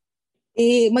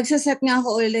 Magsaset nga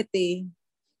ako ulit eh.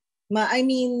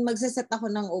 Magsaset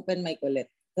ako ng open mic ulit.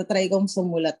 Tatry kong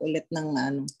sumulat ulit ng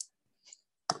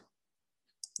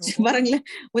Parang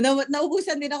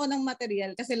naubusan din ako ng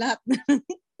material kasi lahat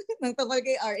ng tungkol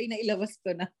kay RA na ilabas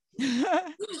ko na.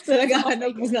 So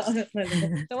naghahanap mo na.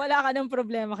 So wala ka ng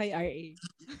problema kay RA?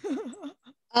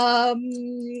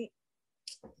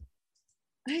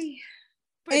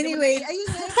 Anyway, ayun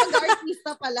nga yung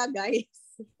pag-artista pala guys.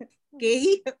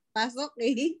 Okay? Pasok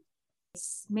eh.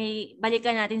 May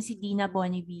balikan natin si Dina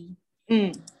Bonnevie.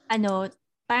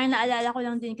 Parang naalala ko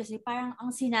lang din kasi parang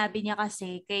ang sinabi niya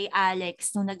kasi kay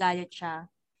Alex nung nagalit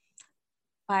siya,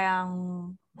 parang,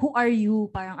 who are you?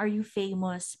 Parang, are you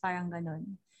famous? Parang ganon.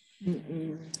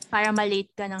 Para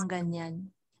malate ka ng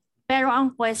ganyan. Pero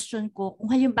ang question ko,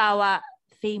 kung halimbawa,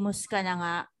 famous ka na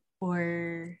nga, or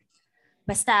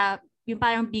basta, yung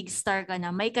parang big star ka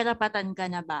na, may karapatan ka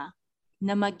na ba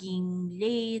na maging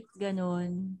late,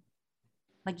 ganon,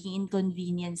 maging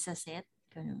inconvenience sa set?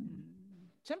 Ganon.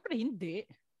 Siyempre hindi.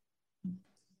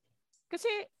 Kasi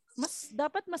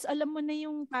dapat mas alam mo na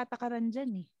yung patakaran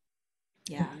dyan eh.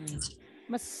 Yeah.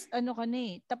 Mas ka na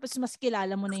eh. Tapos mas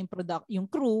kilala mo na yung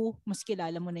crew, mas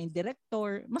kilala mo na yung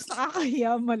director, mas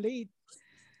nakakahiya malate.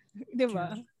 'Di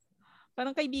ba?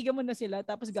 Parang kaibigan mo na sila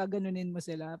tapos gaganunin mo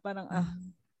sila. Parang ang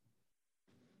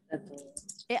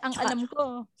alam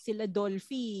ko, sila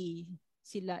Dolphy,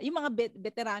 sila yung mga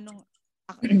veteranong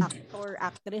actor,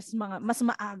 actress, mas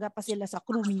maaga pa sila sa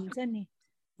crew minsan eh.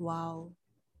 Wow.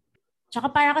 Tsaka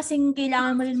para kasing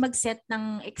kailangan mo rin mag-set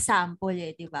ng example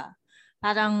eh, di ba?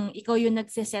 Parang ikaw yung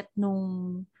nagsiset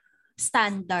nung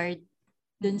standard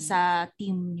dun sa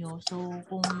team nyo. So,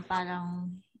 kung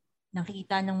parang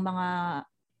nakita ng mga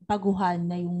baguhan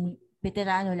na yung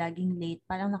veterano laging late,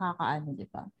 parang nakakaano, di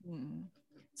ba?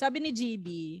 Sabi ni GB,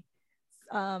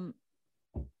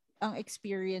 ang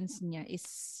experience niya is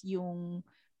yung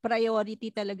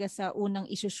priority talaga sa unang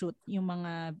isushoot yung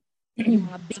mga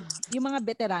Yung mga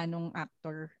veteranong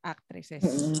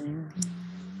actresses.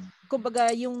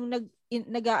 Kumbaga yung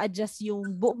nag-a-adjust yung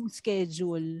buong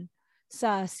schedule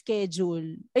sa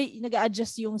schedule,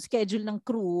 nag-a-adjust yung schedule ng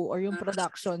crew or yung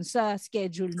production sa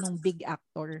schedule ng big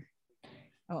actor.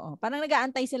 Oo, parang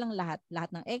nag-aantay silang lahat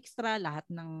ng extra, lahat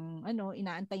ng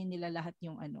inaantay nila lahat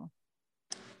yung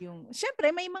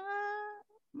syempre may mga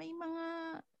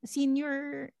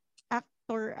senior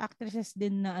actresses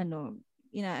din na anong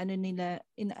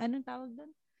tawag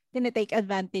doon? Tinetake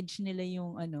advantage nila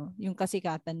yung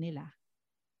kasikatan nila.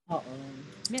 Oo.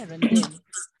 Meron din.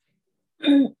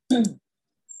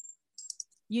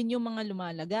 Yun yung mga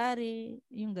lumalagari,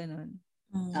 yung ganon.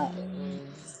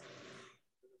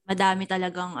 Madami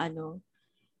talagang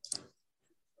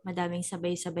madaming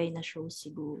sabay-sabay na show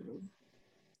siguro.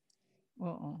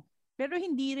 Oo. Pero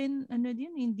hindi rin,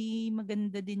 hindi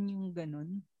maganda din yung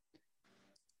ganon.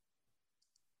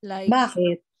 Like,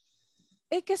 bakit?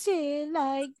 Kasi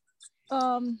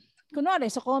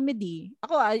kunwari sa comedy,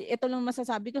 ako ito lang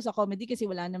masasabi ko sa comedy kasi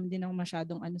wala naman din ako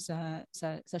masyadong sa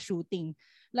shooting.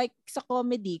 Like sa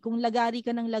comedy, kung lagari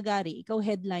ka ng lagari, ikaw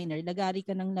headliner, lagari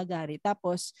ka ng lagari,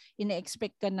 tapos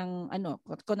ina-expect ka ng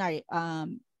kunwari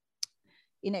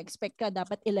ina-expect ka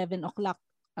dapat 11 o'clock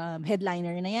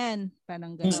headliner na yan,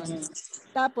 parang gano'n.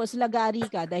 Tapos lagari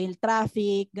ka dahil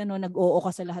traffic, gano'n, nag-oo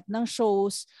ka sa lahat ng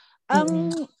shows.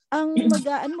 Ang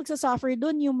magsasuffer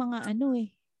doon yung mga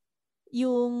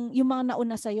yung mga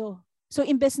nauna sa'yo. So,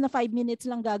 imbes na 5 minutes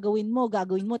lang gagawin mo 10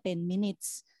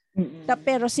 minutes.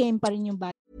 Pero same pa rin yung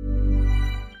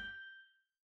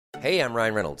Hey, I'm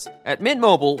Ryan Reynolds. At Mint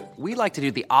Mobile, we like to do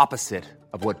the opposite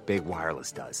of what Big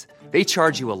Wireless does. They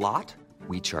charge you a lot,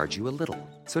 we charge you a little.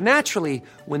 So naturally,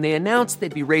 when they announced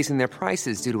they'd be raising their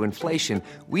prices due to inflation,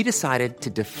 we decided to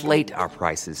deflate our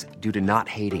prices due to not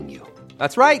hating you.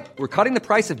 That's right. We're cutting the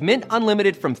price of Mint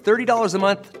Unlimited from $30 a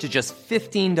month to just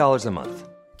 $15 a month.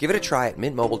 Give it a try at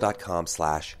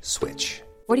mintmobile.com/switch.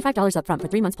 $45 up front for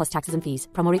 3 months plus taxes and fees.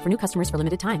 Promo rate for new customers for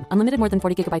limited time. Unlimited more than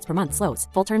 40 gigabytes per month. Slows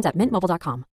full terms at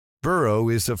mintmobile.com. Burrow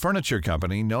is a furniture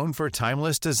company known for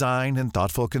timeless design and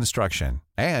thoughtful construction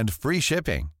and free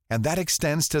shipping, and that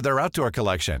extends to their outdoor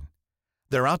collection.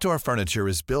 Their outdoor furniture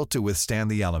is built to withstand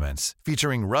the elements,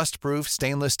 featuring rust-proof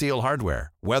stainless steel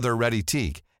hardware, weather-ready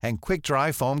teak, and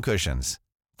quick-dry foam cushions.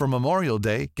 For Memorial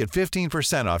Day, get 15%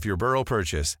 off your Burrow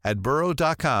purchase at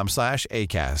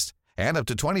burrow.com/acast and up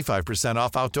to 25%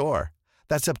 off outdoor.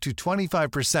 That's up to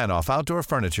 25% off outdoor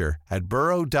furniture at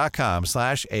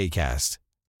burrow.com/acast.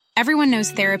 Everyone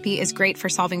knows therapy is great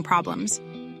for solving problems,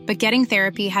 but getting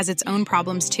therapy has its own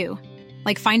problems too,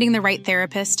 like finding the right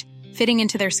therapist, fitting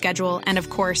into their schedule, and of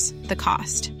course, the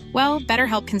cost. Well,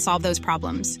 BetterHelp can solve those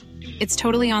problems. It's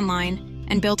totally online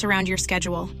and built around your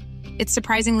schedule. It's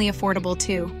surprisingly affordable,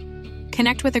 too.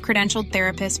 Connect with a credentialed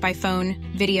therapist by phone,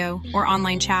 video, or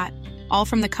online chat, all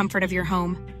from the comfort of your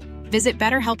home. Visit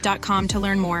BetterHelp.com to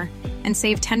learn more and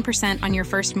save 10% on your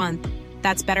first month.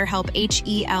 That's BetterHelp,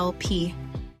 H-E-L-P.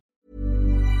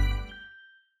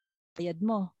 Bayad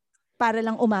mo para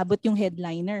lang umabot yung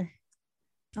headliner.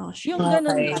 Yung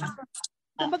ganun ba?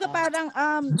 Kumbaga parang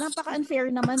napaka-unfair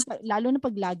naman, lalo na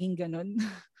pag laging ganun.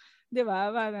 Di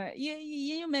ba?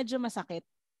 Yun yung medyo masakit.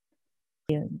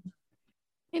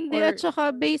 Hindi, at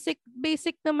saka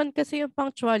basic naman kasi yung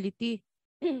punctuality.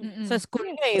 Sa school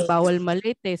nga bawal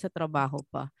malate sa trabaho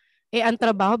pa. Ang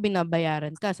trabaho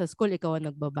binabayaran ka, sa school ikaw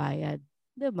ang nagbabayad.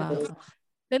 Diba?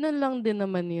 Ganun lang din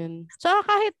naman yun. Tsaka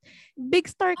kahit big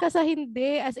star ka sa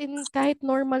hindi, as in kahit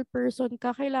normal person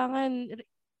ka, kailangan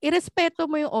irespeto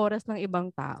mo yung oras ng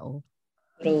ibang tao.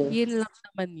 True. Yun lang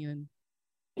naman yun.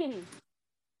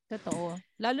 Totoo.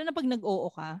 Lalo na pag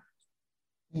nag-oo ka.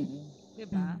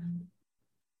 Diba?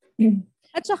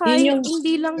 At saka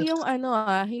hindi lang yung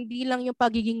hindi lang yung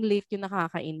pagiging late yung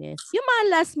nakakainis. Yung mga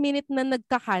last minute na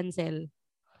nagka-cancel.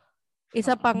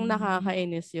 Isa pang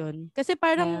nakakainis yun. Kasi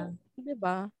parang, 'di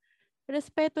ba?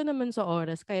 Respeto naman sa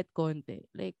oras kahit konti.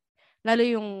 Like lalo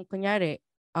yung kunyari,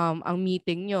 ang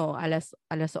meeting nyo alas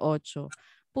 8.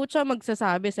 Pucha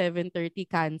magsasabi 7:30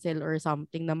 cancel or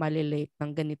something na malilate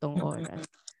ng ganitong oras.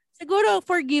 Siguro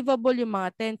forgivable yung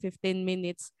mga 10-15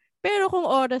 minutes. Pero kung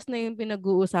oras na yung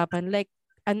pinag-uusapan, like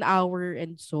an hour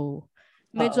and so,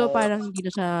 medyo parang hindi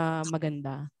na siya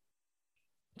maganda.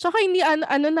 Tsaka hindi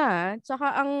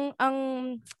tsaka ang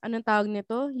anong tawag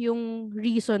nito, yung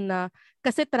reason na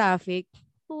kasi traffic.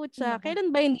 Pucha,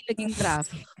 kailan ba hindi naging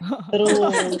traffic?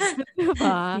 True.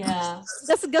 Diba? Yeah.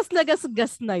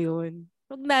 Gasgas na yun.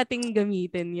 Huwag nating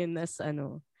gamitin yun as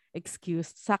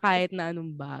excuse sa kahit na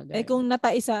anong bagay. kung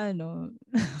natai sa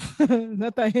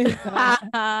natai sa,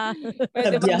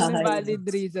 pwede bang valid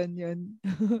reason yun?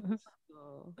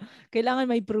 Kailangan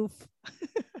may proof.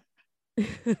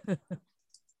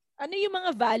 Ano yung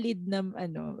mga valid na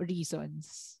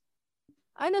reasons?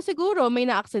 Siguro, may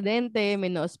na-aksidente,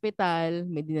 may na-hospital,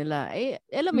 may dinala.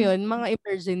 Alam mo yun, mga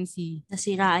emergency.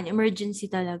 Nasiraan, emergency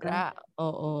talaga.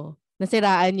 Oo.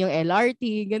 Nasiraan yung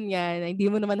LRT, ganyan. Hindi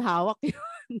mo naman hawak yun.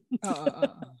 Oo.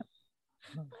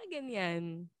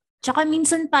 Ganyan. Tsaka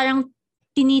minsan parang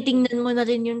tinitingnan mo na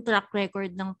rin yung track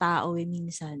record ng tao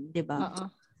minsan, 'di ba?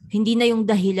 Hindi na yung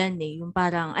dahilan yung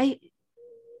parang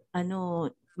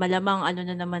malamang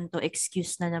na naman to,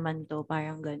 excuse na naman to,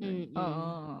 parang gano'n.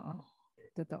 Oo.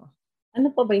 Totoo. Ano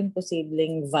pa ba yung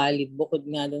posibleng valid bukod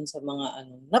nga doon sa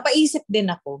mga Napaisip din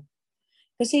ako.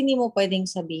 Kasi hindi mo pwedeng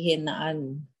sabihin na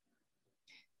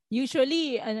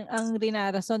Usually, ang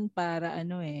rinarason para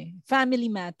family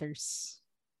matters.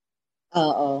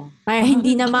 Oo. Para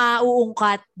hindi na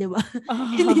mauungkat, di ba?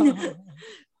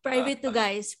 Private to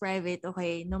guys, private.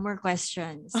 Okay, no more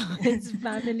questions. It's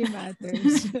family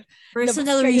matters.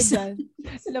 Personal reason.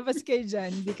 Labas kayo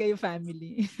dyan, hindi kayo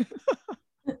family.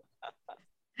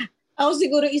 Ako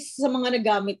siguro isa sa mga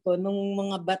nagamit ko nung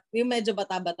yung medyo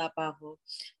bata-bata pa ako.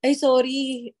 Ay,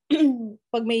 sorry,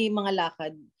 pag may mga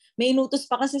lakad. May inutos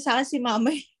pa kasi sa akin si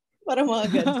mama para mga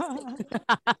ganun.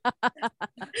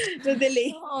 So,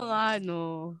 delay. Oo nga,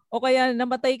 O kaya,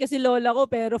 namatay kasi lola ko,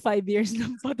 pero 5 years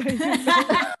lang patay.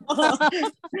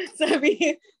 Sabi,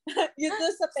 yun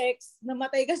doon sa text,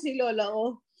 namatay kasi lola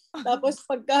ko. Tapos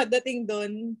pagkadating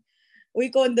doon,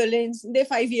 condolence. Hindi,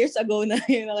 5 years ago na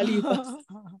yung nakalipas.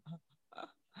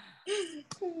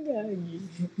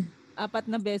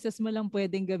 4 na beses mo lang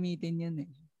pwedeng gamitin yan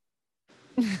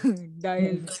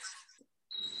Dahil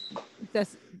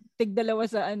tig-2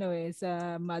 sa sa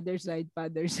mother side,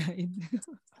 father side.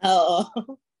 Oo.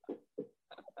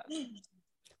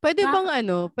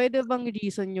 Pwede bang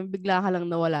reason yung bigla ka lang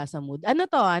nawala sa mood? Ano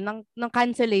to ng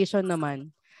cancellation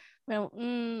naman?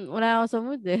 Wala ako sa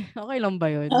mood Okay lang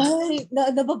ba yun? Ay,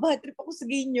 nababatrip ako sa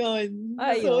ganyan.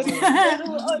 Ay, sorry.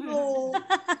 Pero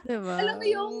diba? Alam mo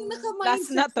yung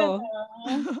naka-mindset last na to.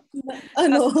 Last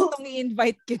na tong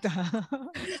i-invite kita.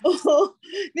 Oo.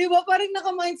 Di ba parang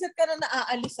naka-mindset ka na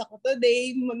naaalis ako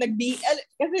today.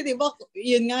 Kasi di ba,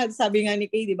 yun nga, sabi nga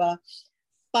ni Kay, di ba,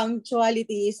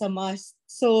 punctuality is a must.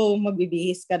 So,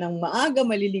 magbibihis ka ng maaga,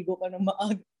 maliligo ka ng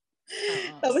maaga.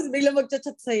 Tapos bigla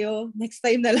magchat-chat sa'yo. Next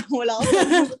time na lang, wala ako.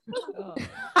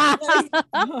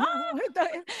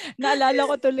 Naalala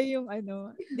ko tuloy yung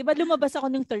di ba lumabas ako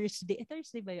nung Thursday?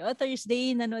 Thursday ba yun?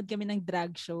 Thursday, nanood kami ng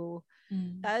drag show.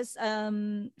 Tapos,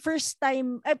 first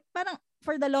time, parang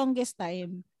for the longest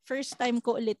time, first time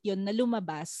ko ulit yun na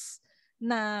lumabas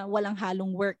na walang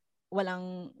halong work.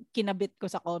 Walang kinabit ko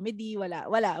sa comedy,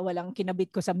 walang kinabit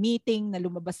ko sa meeting na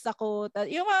lumabas ako.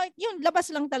 Yung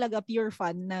labas lang talaga, pure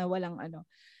fun na walang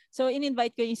So,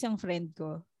 in-invite ko yung isang friend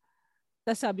ko.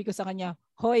 Tapos sabi ko sa kanya,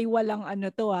 hoy, walang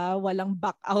walang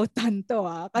back-outan to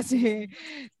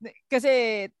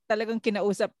Kasi talagang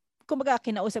kinausap ko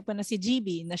na si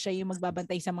GB na siya yung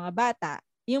magbabantay sa mga bata.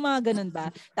 Yung mga ganun ba?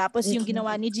 Tapos yung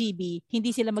ginawa ni GB, hindi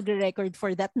sila magre-record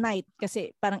for that night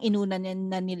kasi parang inuna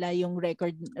na nila yung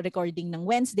recording ng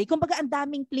Wednesday. Kumbaga ang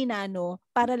daming plinano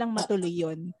para lang matuloy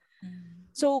yun.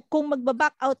 So kung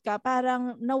magba-back out ka,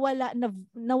 parang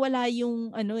nawala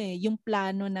yung yung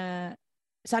plano na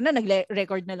sana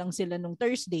nag-record na lang sila nung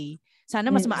Thursday. Sana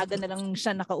mas maaga na lang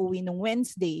siya nakauwi nung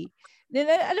Wednesday.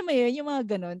 Alam mo yun, yung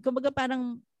mga ganun. Kumbaga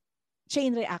parang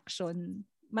chain reaction.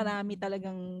 Marami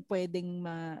talagang pwedeng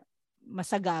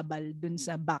masagabal dun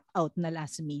sa back out na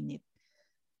last minute.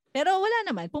 Pero wala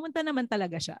naman. Pumunta naman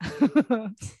talaga siya.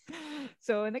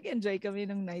 So, nag-enjoy kami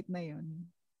ng night na yun.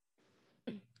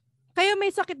 Kayo may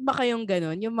sakit ba kayong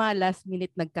ganun? Yung mga last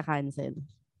minute nagka-cancel?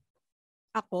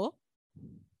 Ako?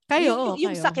 Kayo?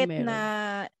 Yung kayo,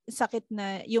 sakit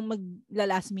na yung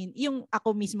magla-last minute, yung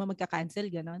ako mismo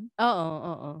magka-cancel, ganun?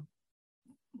 Oo.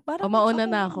 Parang mauna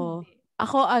na ako.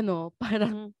 Ako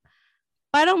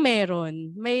parang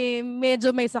meron. Medyo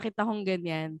may sakit akong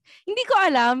ganyan. Hindi ko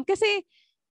alam kasi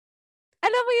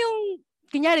alam mo yung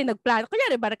kunyari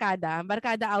barkada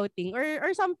outing or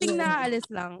something na alis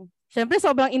lang. Siyempre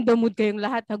sobrang in the mood kayong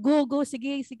lahat. Go,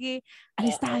 sige,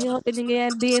 alis tayo,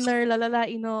 tinigyan, dinner, lalala,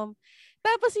 inom.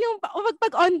 Tapos yung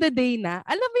pag on the day na,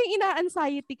 alam mo yung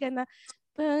ina-anxiety ka na,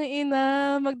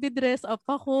 magdi-dress up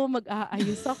ako,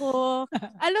 mag-aayos ako.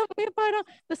 Alam mo yung parang,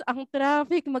 tapos ang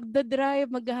traffic, magdadrive,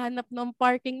 maghahanap ng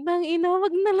parking,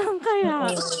 wag na lang kaya.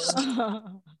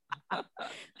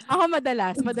 Ako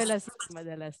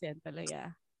madalas yan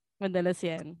talaga. Madalas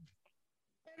yan.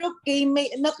 Pero okay,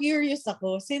 na-curious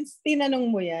ako. Since tinanong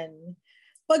mo yan,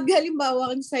 pag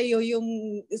halimbawa sa'yo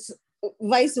yung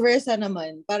vice versa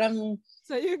naman, parang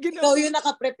ikaw yung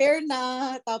naka-prepare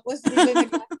na, tapos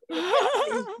bigla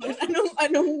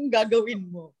anong gagawin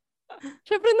mo?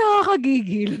 Siyempre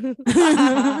nakakagigil.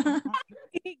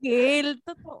 Gigil,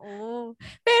 totoo.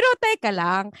 Pero teka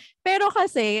lang. Pero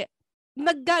kasi,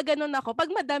 naggaganon ako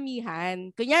pag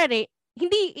madamihan. Kunyari,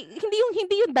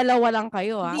 hindi yung dalawa lang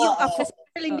kayo. Hindi yung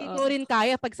Kasi hindi ko rin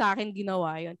kaya pag sa akin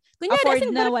ginawa yun. Kunyari,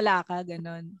 afford na wala ka,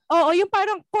 ganon. Oo, yung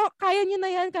parang, kaya nyo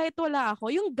na yan kahit wala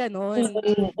ako. Yung ganon.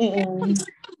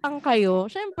 Ang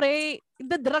kayo, syempre,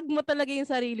 dadrag mo talaga yung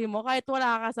sarili mo kahit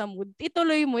wala ka sa mood.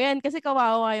 Ituloy mo yan kasi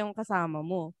kawawa yung kasama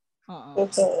mo. Oo.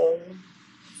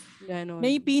 Ganon.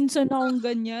 May pinsan akong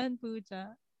ganyan,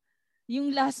 pucha.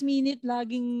 Yung last minute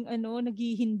laging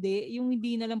naghihindi, yung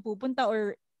hindi na lang pupunta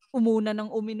or umuna ng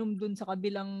uminom dun sa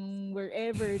kabilang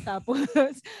wherever, tapos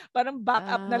parang back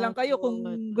up na lang kayo kung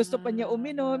gusto pa niya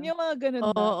uminom, yung mga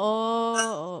ganun ba?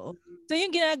 Oo. So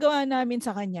yung ginagawa namin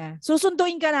sa kanya,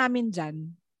 susunduin ka namin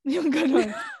dyan. Yung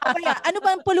ganun. Kaya ano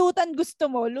bang pulutan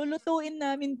gusto mo? Lulutuin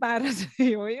namin para sa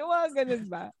iyo. Yung mga ganun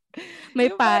ba?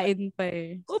 May pain pa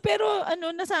eh. Pero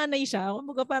nasanay siya.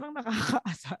 Kumbaga parang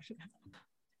nakakaasar.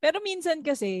 Pero minsan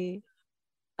kasi,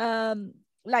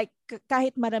 like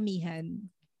kahit maramihan,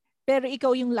 pero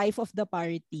ikaw yung life of the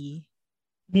party.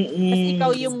 Tapos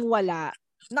ikaw yung wala.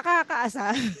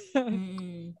 Nakakaasar.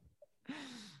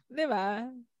 Di ba?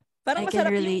 Parang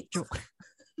masarap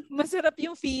masarap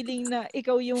yung feeling na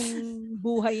ikaw yung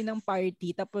buhay ng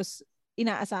party tapos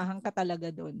inaasahan ka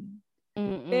talaga doon.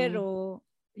 Pero,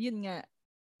 yun nga.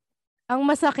 Ang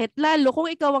masakit, lalo kung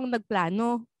ikaw ang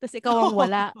nagplano, tapos ikaw ang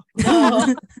wala.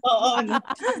 Oo.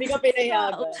 Hindi ka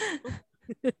pinayagan.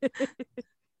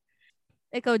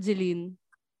 Ikaw, Jeline.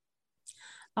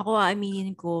 Ako,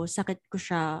 aaminin ko, sakit ko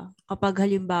siya kapag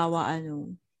halimbawa,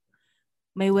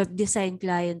 may web design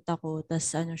client ako,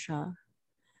 tas siya,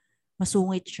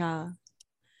 masungit siya.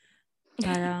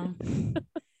 Parang,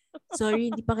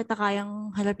 sorry, hindi pa kita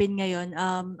kayang harapin ngayon.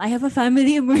 I have a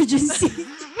family emergency.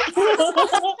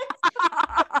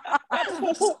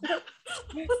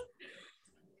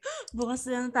 Bukas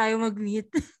na lang tayo mag-meet.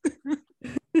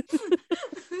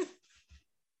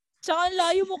 Tsaka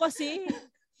layo mo kasi.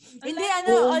 Hindi,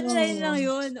 online lang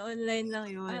yun.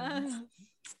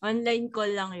 Online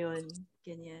call lang yun.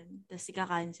 Ganyan. Tapos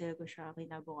ika-cancel ko siya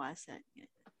kinabukasan.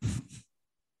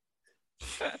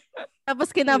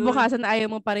 Tapos kinabukasan ayaw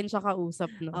mo pa rin siya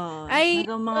kausap, no? Ay,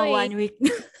 hanggang mga 1 week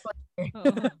na.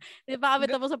 Di ba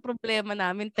kami tapos sa problema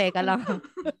namin? Teka lang.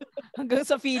 Hanggang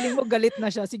sa feeling mo galit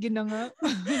na siya. Sige na nga.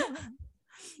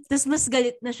 Tapos mas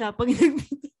galit na siya pag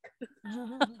nag-meeting.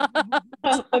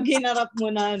 Pag hinarap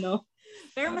mo na, no?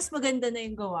 Pero mas maganda na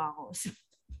yung gawa ko. So,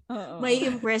 may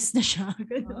impress na siya.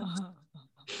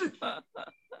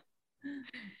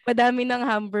 Madami ng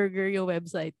hamburger yung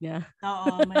website niya.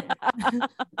 Oo.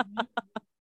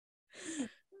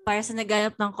 Para sa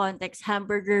naghanap ng context,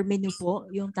 hamburger menu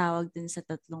po, yung tawag dun sa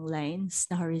 3 lines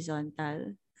na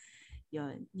horizontal.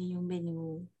 Yun yung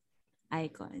menu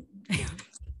icon.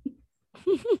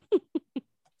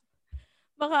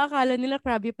 Baka akala nila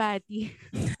Krabby Patty.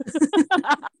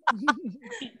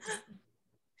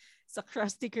 Sa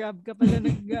Krusty Krab ka pala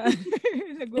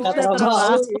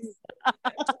nag-trabaho.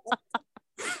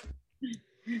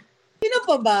 Sino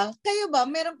pa ba? Kayo ba?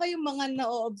 Meron kayong mga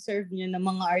na-observe nyo na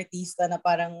mga artista na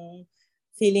parang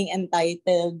feeling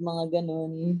entitled, mga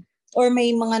ganun? Or may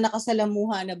mga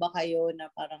nakasalamuha na ba kayo na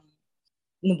parang,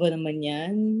 ano ba naman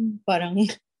yan? Parang,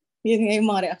 yun nga yung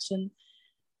mga reaction.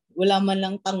 Wala man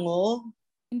lang tango.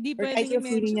 Hindi or kahit yung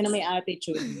feeling niya na may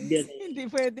attitude. Hindi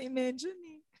pwede i-mention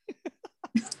eh.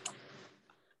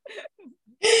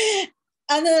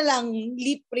 Ano na lang,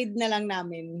 lip read na lang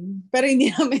namin. Pero hindi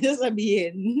namin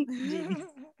sasabihin.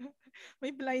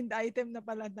 May blind item na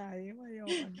pala tayo.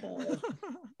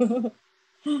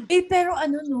 Pero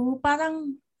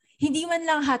parang hindi man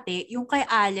lang hati, yung kay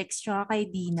Alex tsaka kay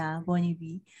Dina, Bonnie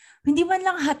B. Hindi man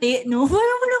lang hati, no?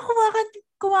 Parang wala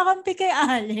kumakampi kay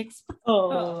Alex.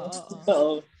 Oo.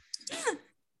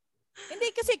 Hindi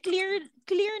kasi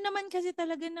clear naman kasi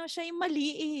talaga na siya yung mali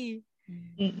eh.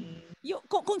 Yung,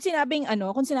 kung sinabing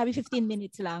 15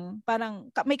 minutes lang, parang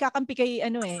may kakampi kay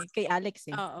kay Alex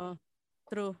eh. Oo.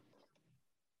 True.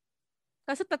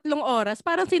 Kasi 3 oras,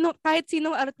 parang kahit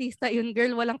sinong artista yun,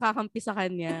 girl, walang kakampi sa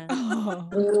kanya.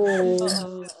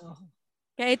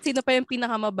 Kahit sino pa yung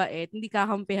pinakamabait, hindi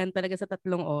kakampihan talaga sa 3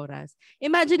 oras.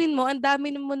 Imaginein mo, ang dami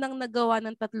mo nang nagawa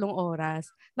ng 3 oras.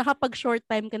 Nakapag-short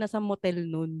time ka na sa motel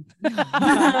nun.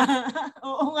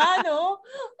 Oo nga, no?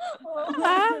 Oo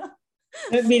nga.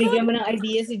 Binigyan mo ng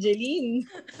idea si Jeline.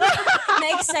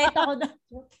 Na-excite ako na.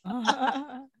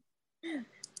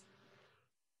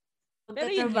 Pero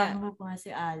yun nga. Pagkatrabaho mo pa si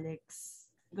Alex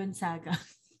Gonzaga.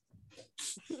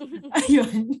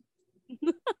 Ayun.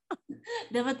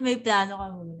 Dapat may plano ka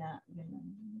muna.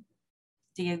 Ganun.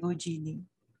 Sige, go, Jeannie.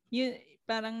 Yun,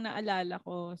 parang naalala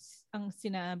ko, ang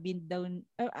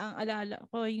alala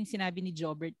ko yung sinabi ni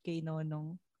Jobert kay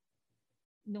Nonong,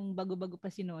 nung bago-bago pa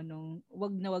si Nonong,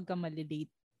 wag ka malilate.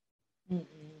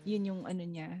 Yun yung ano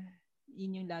niya,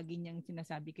 yun yung lagi niyang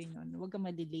sinasabi kay Nonong, wag ka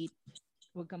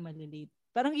malilate.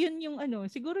 Parang yun yung ano,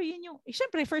 siguro yun yung,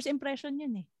 syempre, first impression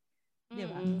yun eh. Di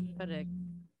ba? Correct.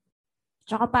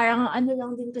 Tsaka parang ano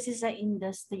lang din kasi sa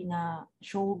industry na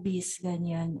showbiz,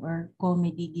 ganyan, or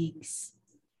comedy gigs.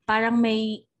 Parang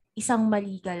may isang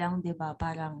mali ka lang, di ba?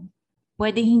 Parang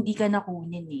pwedeng hindi ka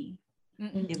nakunin eh.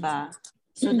 Di ba?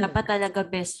 So, dapat talaga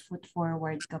best foot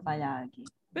forward ka palagi.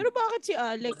 Pero bakit si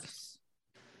Alex?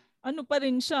 Ano pa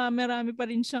rin siya, marami pa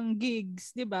rin siyang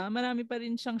gigs, 'di ba? Marami pa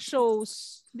rin siyang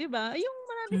shows, 'di ba? Yung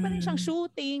marami pa rin siyang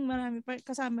shooting,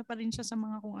 kasama pa rin siya sa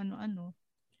mga kung ano-ano.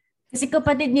 Kasi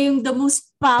kapatid niya yung the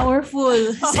most powerful.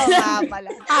 Oo nga pala.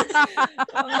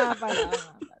 Oo nga pala.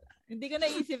 Hindi ko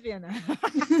naisip yan.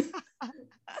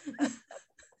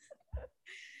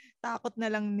 Takot na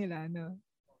lang nila, no?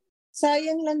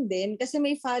 Sayang lang din kasi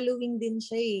may following din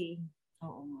siya eh.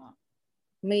 Oo nga.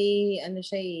 May ano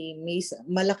siya eh, may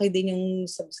malaki din yung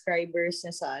subscribers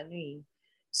niya sa ano eh,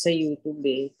 sa YouTube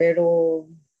eh. Pero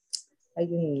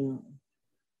ayun nga.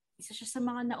 Isa siya sa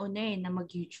mga nauna eh na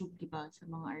mag-YouTube, di ba? Sa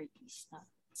mga artista.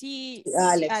 Si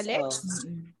Alex? Oh.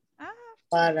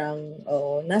 Parang,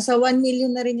 nasa 1 million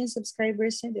na rin yung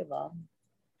subscribers niya, di ba?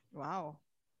 Wow.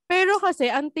 Pero kasi,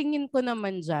 ang tingin ko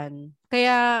naman dyan,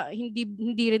 kaya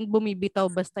hindi rin bumibitaw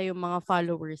basta yung mga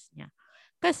followers niya.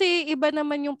 Kasi iba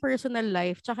naman yung personal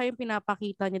life tsaka yung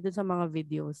pinapakita niya dun sa mga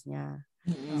videos niya.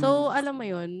 So, alam mo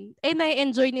yun,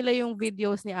 na-enjoy nila yung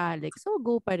videos ni Alex. So,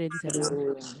 go pa rin sila.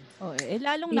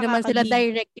 Lalong hindi naman sila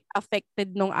directly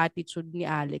affected nung attitude ni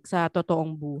Alex sa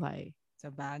totoong buhay.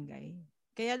 Sa bagay.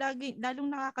 Kaya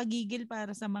lalong nakakagigil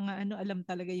para sa mga alam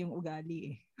talaga yung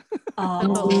ugali eh.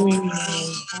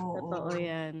 Totoo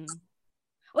yan.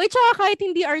 Uy, tsaka kahit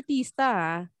hindi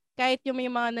artista, kahit yung may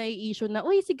mga nai-issue na,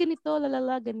 uy, si ganito,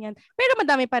 lalala, ganyan. Pero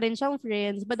madami pa rin siyang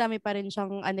friends, madami pa rin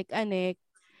siyang anek-anek.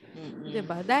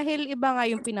 Diba? Dahil iba nga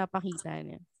yung pinapakita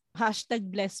niya.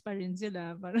 #bless pa rin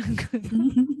sila. Parang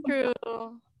True.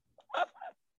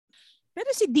 Pero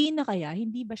si Dina kaya,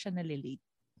 hindi ba siya nalilate?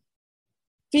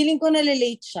 Feeling ko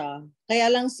nalilate siya.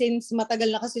 Kaya lang since matagal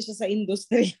na kasi siya sa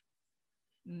industry.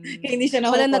 Hindi siya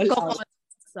nag-call out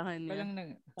sa kanya.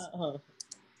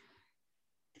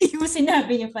 Yung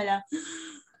sinabi niya pala,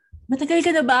 matagal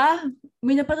ka na ba?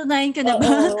 May napatunayan ka na ba?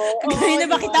 Kagawin na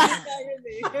ba kita?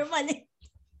 Pero mali.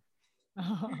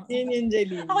 Yun yung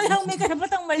Jeline. Ako lang may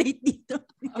karapatang malate dito.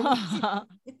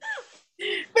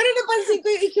 Pero napansin ko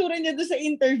yung itsura niya doon sa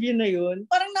interview na yun.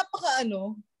 Parang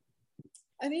ano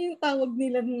yung tawag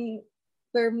nila ng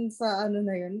term sa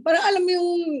na yun? Parang alam mo yung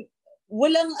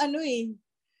walang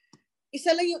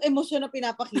isa lang yung emosyon na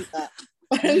pinapakita.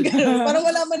 Parang gano'n. Parang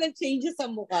wala man ng changes sa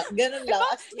mukha. Gano'n lang.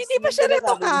 Hindi pa siya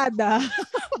retokada.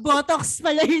 Botox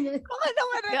pala yun. Baka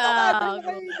naman retokada.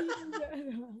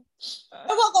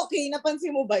 Okay,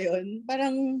 napansin mo ba yun?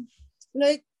 Parang,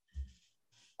 like,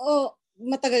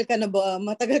 matagal ka na ba?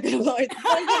 Parang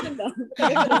gano'n lang.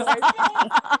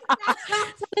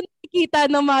 So, nakikita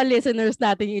ng mga listeners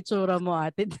natin yung itsura mo,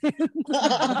 ate.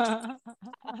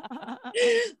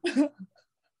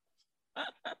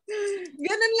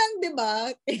 Ganun lang, di ba?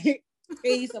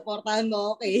 Okay, supportahan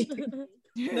mo, okay.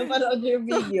 Napanood yung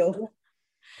video.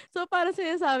 So, parang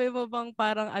sinasabi mo bang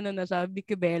parang na siya,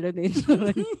 bikibelo na yun?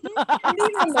 Hindi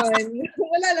naman.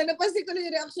 Wala lang. Napansin ko lang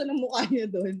yung reaction ng mukha niya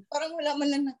doon. Parang wala man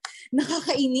lang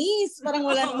nakakainis. Parang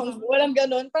walang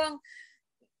ganon. Parang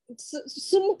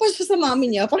sumupa siya sa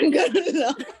mami niya. Parang ganon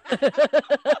lang.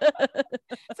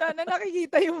 Sana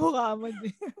nakikita yung mukha mo.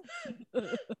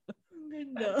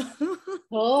 Ganda.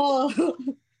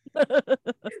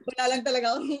 Wala lang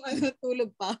talaga akong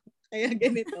tulog pa. Kaya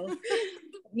ganito.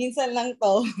 Minsan lang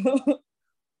to.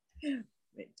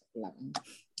 Wait lang.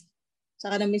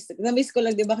 Saka na-miss ko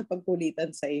lang di ba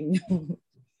pagkulitan sa inyo.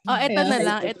 Ito na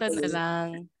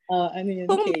lang. Ano yun,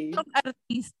 Kung okay. yung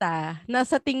artista na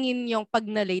sa tingin yung pag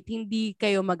na-late, hindi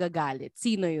kayo magagalit.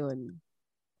 Sino yun?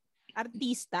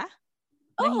 Artista?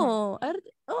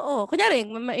 Oo. Kunyari,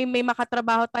 may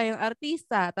makatrabaho tayong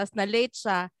artista, tapos na-late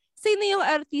siya. Sino yung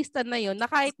artista na yun na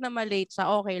kahit na ma-late siya,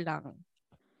 okay lang?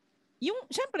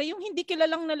 Syempre, yung hindi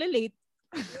kilalang na-late.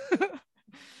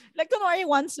 Like, kunwari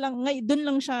once lang, dun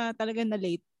lang siya talaga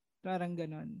na-late. Parang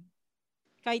ganon.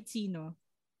 Kahit sino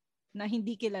na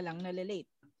hindi kilalang na-late.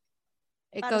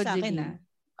 Ikaw, para sa akin, Jeline.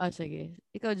 Sige.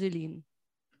 Ikaw, Jeline.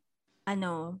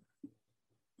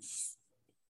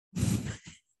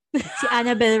 Si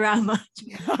Annabel Rama.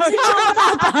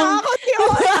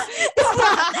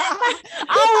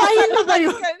 Awayin na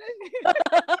kayo.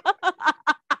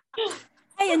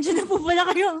 Ay, andyan na po pala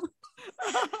kayo.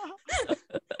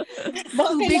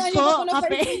 Tubig po,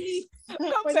 kape.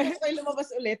 Pwede ko kayo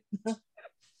lumabas ulit.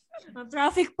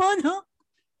 Traffic po, no?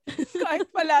 Kahit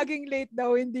palaging late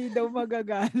daw, hindi daw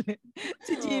magagalit.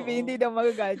 Si GB, hindi daw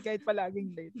magagalit kahit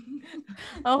palaging late.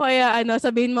 O kaya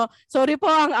sabihin mo, sorry po,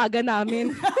 ang aga namin.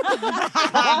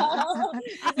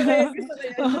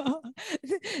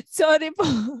 Sorry po.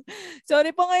 Sorry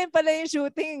po, ngayon pala yung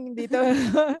shooting. Dito,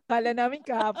 kala namin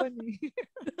kahapon.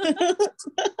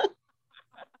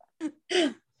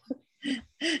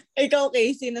 Ikaw,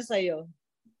 okay, sino sa'yo?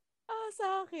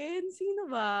 Sa akin, sino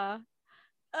ba?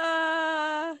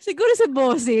 Siguro si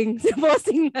Bossing. Si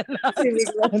Bossing na lang.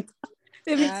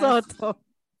 Si Vic Soto.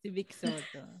 Si Vic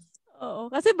Soto. Oo.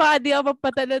 Kasi baka di ako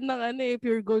mapatalan ng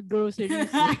Pure Gold Groceries.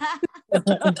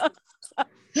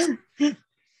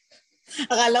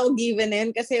 Akala ko given na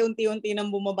yun kasi unti-unti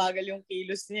nang bumabagal yung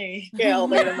kilos niya eh. Kaya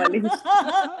okay na mali.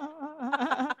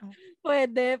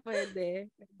 Pwede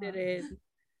rin.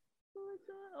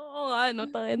 Oo nga,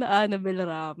 tayo na Annabel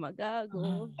Rama.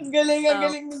 Gago. Ang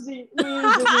galing ni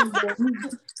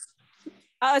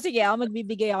Sige, ako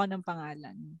magbibigay ako ng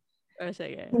pangalan.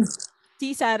 Sige.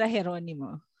 Si Sarah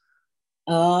Geronimo.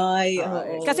 Ay,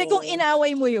 oo. Kasi kung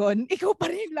inaway mo yon, ikaw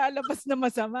pa rin lalabas na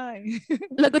masama eh.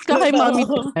 Lagot ka kay Mami.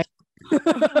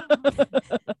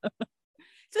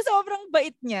 So sobrang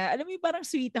bait niya. Alam mo yung parang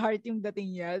sweetheart yung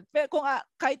dating niya. Pero kung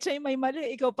kahit siya yung may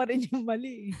mali, ikaw pa rin yung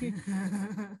mali.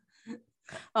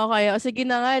 Okay, sige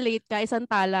na nga, late ka. Isang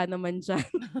tala naman dyan.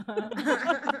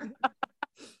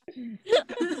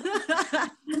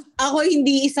 Ako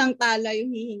hindi isang tala yung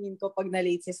hihingin ko pag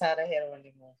na-late si Sarah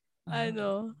Geronimo.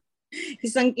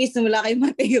 Isang kiss mula kay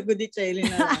Mateo Gudicelli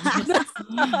na lang.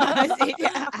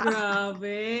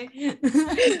 Grabe.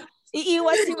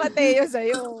 Iiwas si Mateo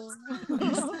sa'yo.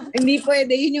 Hindi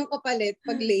pwede. Yun yung kapalit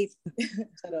pag late.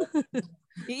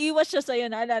 Iiwas siya sa'yo.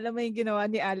 Naalala mo yung ginawa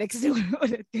ni Alex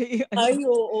ulit kay,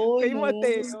 kay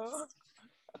Mateo.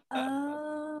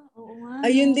 Oo nga.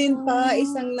 Ayun din pa.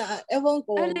 Isang ewan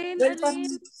ko. Alin?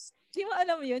 Di mo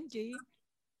alam mo yun, Jay?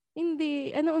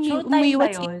 Hindi.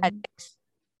 Umiiwas si Alex?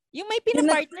 Yung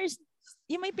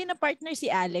may pina-partner si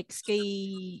Alex kay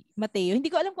Mateo. Hindi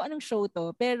ko alam kung anong show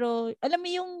to, pero alam mo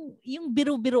yung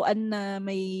biru-biruan na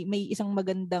may isang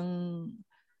magandang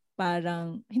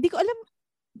parang hindi ko alam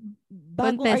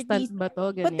bagong contestant artista ba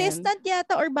to? Ganyan? Contestant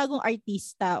yata or bagong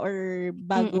artista or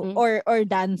bago or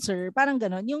dancer, parang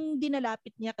ganon. Yung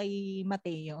dinalapit niya kay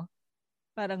Mateo.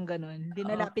 Parang ganon.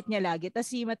 Dinalapit niya lagi. Tapos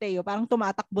si Mateo parang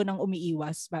tumatakbo ng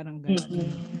umiiwas, parang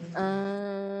ganon.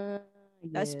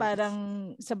 Tapos parang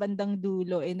sa bandang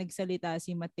dulo nagsalita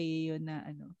si Mateo na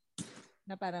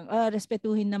na parang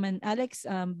respetuhin naman Alex,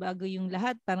 bago yung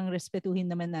lahat, parang respetuhin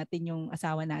naman natin yung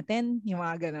asawa natin, yung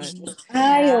mga ganon.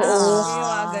 Ay, oo. Yung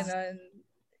mga ganon.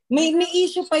 May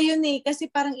issue pa yun kasi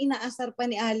parang inaasar pa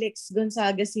ni Alex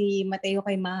Gonzaga si Mateo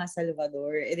kay Maha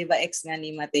Salvador. Di ba ex nga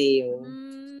ni Mateo?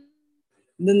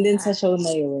 Doon din sa show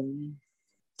na yun.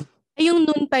 Yung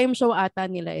noontime show ata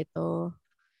nila ito.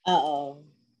 Oo.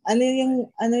 Ano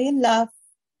yung laugh?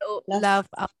 Laugh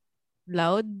out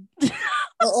loud?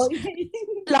 Oo.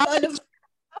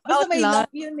 Basta may loud.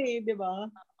 laugh yun di ba?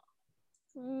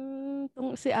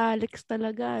 Si Alex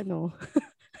talaga,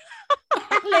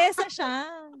 Taklesa siya.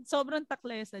 Sobrang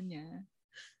taklesa niya.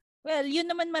 Well, yun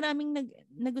naman maraming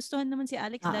nagustuhan naman si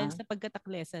Alex dahil sa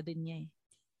pagkataklesa din niya eh.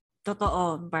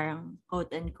 Totoo. Parang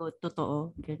quote-unquote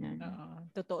totoo. Ganun.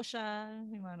 Totoo siya.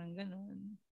 Parang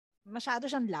ganun. Masyado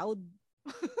siyang loud.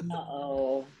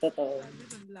 Oo. Totoo. Masyado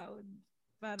siyang loud.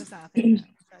 Para sa akin.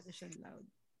 Masyado siyang loud.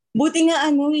 Buti nga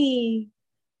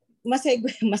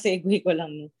masegue ko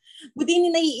lang. Buti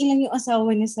naiilang yung asawa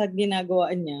niya sa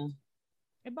ginagawa niya.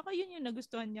 Baka yun yung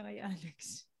nagustuhan niya kay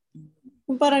Alex.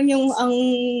 Parang yung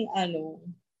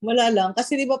wala lang.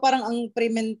 Kasi di ba parang ang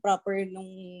prim and proper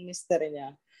nung mister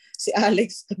niya, si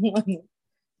Alex kung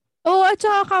at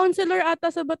saka counselor ata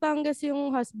sa Batangas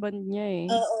yung husband niya eh.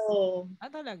 Oo.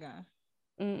 Talaga?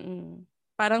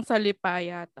 Parang sa Lipa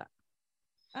yata.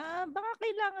 Baka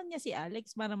kailangan niya si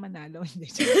Alex para manalo.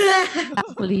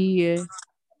 Actually,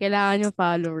 kailangan yung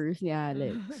followers ni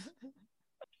Alex.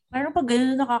 Parang pag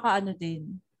gano'n nakakaano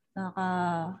din.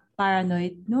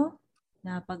 Nakaka-paranoid, no?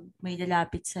 Na pag may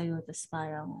lalapit sa'yo, tapos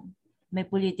parang may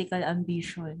political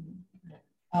ambition.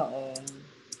 Oo.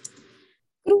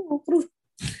 True.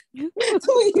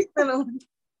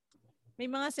 May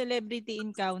mga celebrity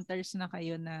encounters na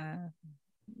kayo na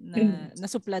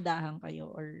nasupladahan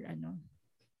kayo or ano,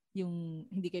 yung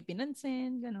hindi kayo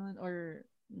pinansin, gano'n, or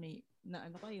may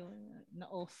na ano kayo, na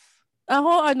off.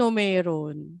 Ako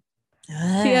meron.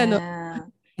 Si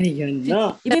Ayun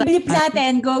na. Ibiblip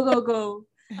natin. Go.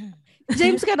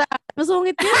 James ka na.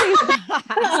 Masungit yun eh.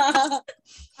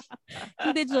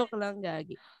 Hindi, joke lang,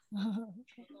 gagi.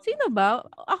 Sino ba?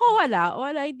 Ako wala.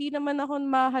 Hindi naman ako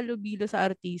mahalubilo sa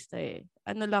artista eh.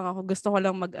 Ano lang ako, gusto ko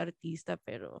lang mag-artista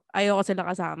pero ayoko sila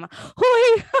kasama. Huy!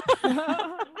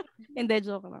 Hindi,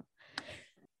 joke lang.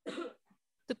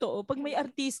 Totoo. Pag may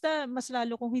artista, mas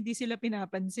lalo kung hindi sila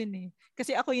pinapansin eh.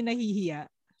 Kasi ako yung nahihiya.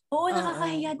 Oo,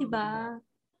 nakakahiya, di ba?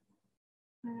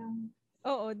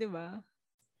 Oo, di ba?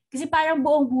 Kasi parang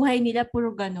buong buhay nila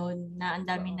puro ganun na ang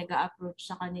daming nag-a-approach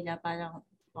sa kanila. Parang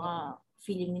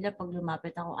feeling nila pag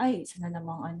lumapit ako, ay, sana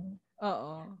namang ano.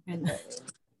 Oo.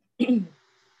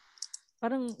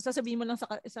 Parang sasabihin mo lang sa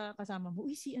kasama mo,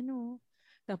 uy, si ano.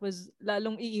 Tapos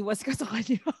lalong iiwas ka sa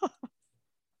kanya.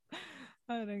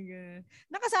 Parang ganun.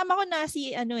 Nakasama ko na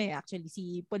si actually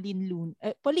si Pauline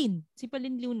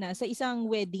Luna sa isang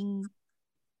wedding.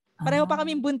 Pareho pa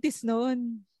kaming buntis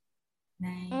noon.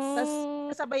 Nice. Tapos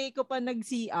kasabay ko pa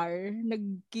nag-CR,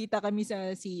 nagkita kami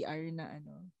sa CR na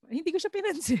ano. Hindi ko siya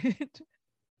pinansin.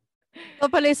 Ito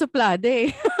pala yung suplada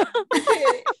eh.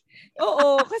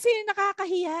 Oo, kasi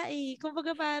nakakahiya eh.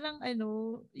 Kumbaga parang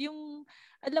yung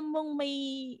alam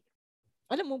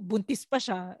mo, buntis pa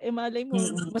siya. Malay mo,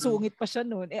 masungit pa siya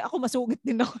noon. Ako masungit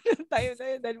din ako noon tayo na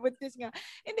yun dahil buntis nga.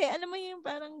 Hindi, alam mo yung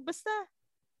parang basta,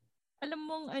 alam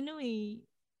mong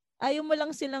ayaw mo lang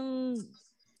silang,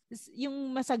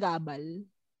 yung masagabal.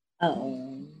 Oo.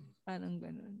 Parang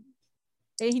ganun.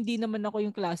 Hindi naman ako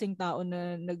yung klaseng tao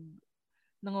na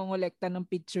nangongolekta ng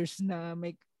pictures na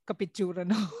may kapitsura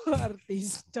ng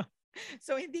artista.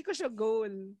 So, hindi ko siya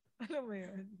goal. Alam mo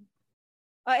yun?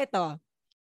 Eto.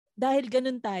 Dahil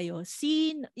ganun tayo,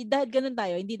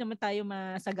 hindi naman tayo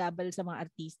masagabal sa mga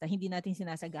artista. Hindi natin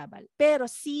sinasagabal. Pero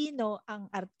sino ang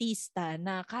artista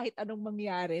na kahit anong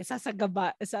mangyari,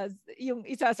 yung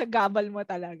isasagabal mo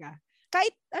talaga?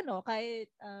 Kahit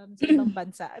sa ibang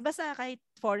bansa. Basta kahit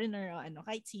foreigner o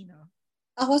kahit sino.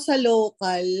 Ako sa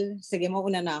local, sige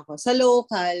mauna na ako. Sa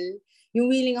local, yung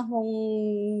willing akong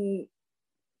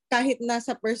kahit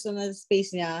nasa personal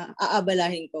space niya,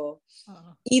 aabalahin ko.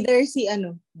 Uh-huh. Either si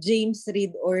James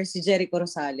Reid or si Jericho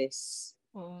Rosales.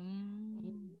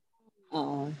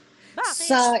 Oo.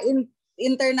 Sa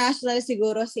international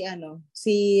siguro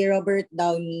si Robert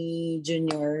Downey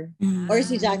Jr. Or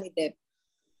si Johnny Depp.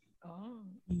 Oh.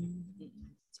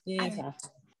 Yes.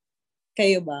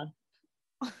 Kayo ba?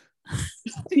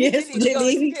 Yes,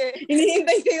 Jeline.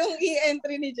 Hinihintay ko yung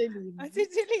i-entry ni Jeline. Si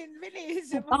Jeline,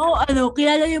 bilis. Ako,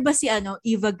 kilala niyo ba si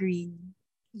Eva Green?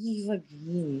 Eva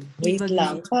Green. Wait Eva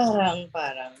lang. Green.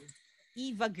 Parang.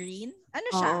 Eva Green? Ano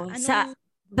siya?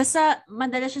 Basta,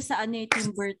 madala siya sa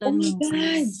Tim Burton. Oh my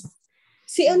God.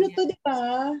 Si to, di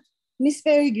ba? Miss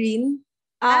Peregrine?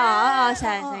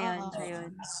 Siya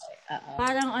yun.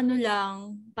 Parang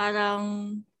parang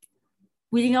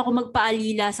willing ako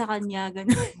magpaalila sa kanya,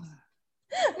 gano'n.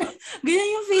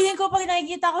 Ganyan yung feeling ko pag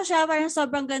nakikita ko siya, parang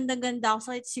sobrang ganda-ganda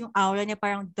ako. So it's yung aura niya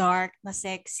parang dark na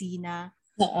sexy na.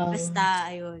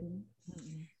 Basta, ayun.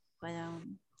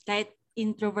 Parang, kahit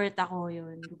introvert ako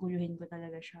yun, guguluhin ko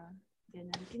talaga siya.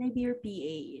 Ganun. Can I be your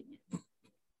PA?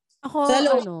 Ako,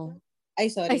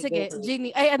 Ay, sorry. Ay, sige.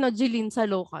 Jeline sa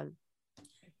local.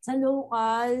 Sa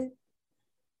local,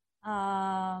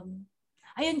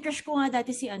 ayun, crush ko nga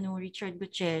dati si Richard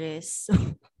Gutierrez.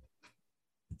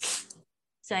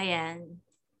 So, ayan.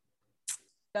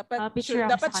 Dapat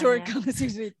sure kang si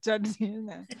Richard.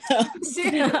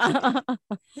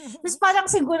 Tapos parang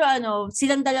siguro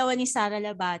silang dalawa ni Sara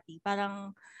Labati.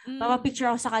 Parang papapicture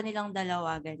ako sa kanilang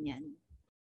dalawa, ganyan.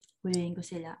 Guluhin ko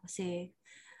sila. Kasi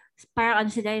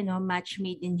parang sila, match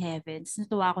made in heaven.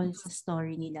 Natuwa ko sa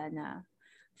story nila na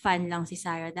fan lang si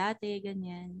Sarah dati,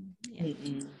 ganyan.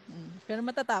 Pero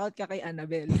matatakot ka kay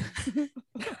Annabelle.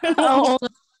 Oo.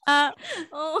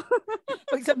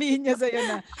 Pag sabihin niya sa'yo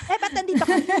na, ba't nandito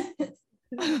ka?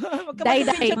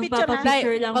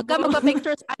 Magpapapicture lang. Huwag ka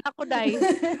magpapicture sa anak ko, Day.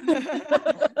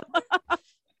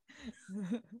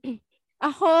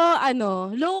 Ako,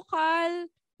 local,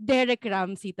 Derek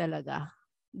Ramsey talaga.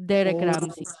 Derek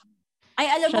Ramsey. Ay,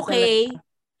 alam mo, Siya Kay,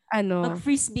 Ano?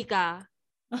 mag-frisbee ka.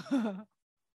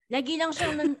 Lagi lang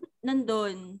siyang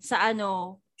nandun sa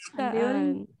ano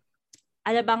yun?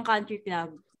 Alabang Country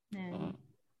Club.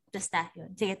 Basta yun.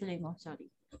 Sige, tuloy mo. Sorry.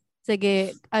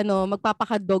 Sige,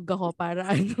 magpapakadog ako para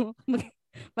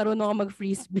marunong ako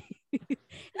mag-frisbee.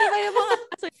 Hindi ba yung mga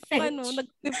aso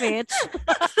nag-fetch?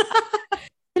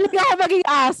 Talaga ako maging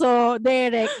aso,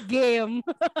 Derek, game.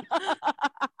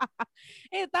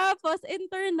 Tapos,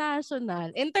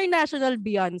 international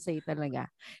Beyonce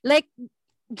talaga. Like,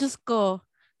 Diyos ko,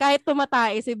 kahit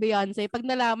tumatay si Beyonce, pag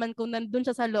nalaman kong nandun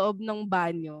siya sa loob ng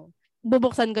banyo,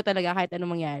 bubuksan ko talaga kahit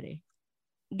anong mangyari.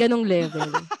 Ganong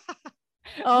level.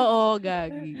 Oo,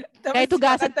 gagi. Kahit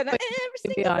hugasan ko si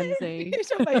Beyonce.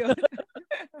 Siya ba yun?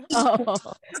 Oo.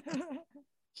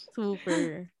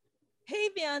 Super.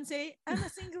 Hey, Beyonce, I'm a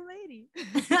single lady.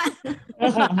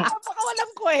 Napaka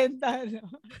walang kwenta. No?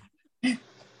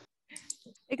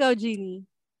 Ikaw, Jeannie?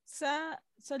 Sa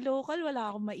local,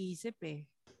 wala akong maisip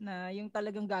na yung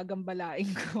talagang gagambalain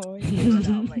ko.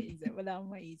 Wala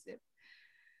akong maisip.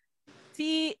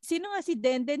 Sino nga si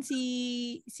Denden,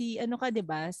 si ano ka, 'di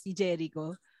ba? Si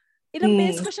Jericho. Ilang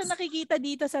beses ko siya nakikita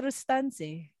dito sa Rustans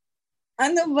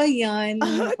Ano ba yan?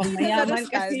 Pamayaman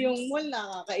kasi yung mall,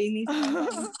 nakakainis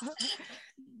naman.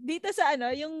 Dito sa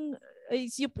yung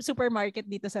supermarket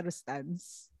dito sa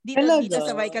Rustans. Dito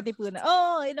sa May Katipunan.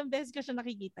 Ilang beses ko siya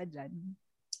nakikita dyan.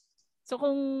 So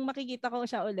kung makikita ko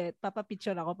siya ulit,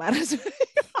 papapicture ako para sa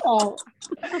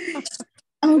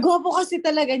Ang gwapo kasi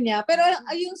talaga niya. Pero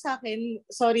yung sa akin,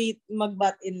 sorry,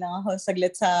 mag-butt in lang ako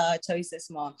saglit sa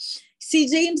choices mo. Si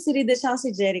James Reid at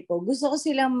si Jericho, gusto ko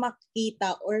silang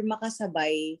makita or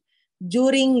makasabay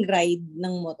during ride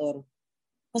ng motor.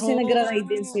 Kasi nagra-ride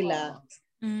din sila.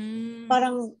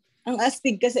 Parang, ang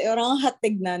astig kasi, orang hot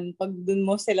tignan pag dun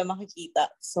mo sila makikita.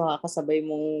 So, kasabay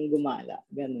mong gumala.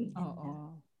 Ganun.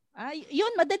 Oo.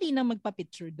 Yun, madali na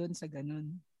magpa-picture dun sa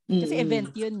ganun. Kasi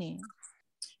event yun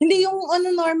Hindi yung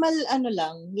normal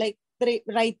lang, like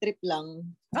ride trip lang.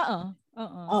 Oo.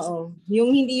 Yung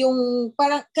hindi yung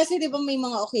parang kasi 'di ba may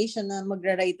mga occasion na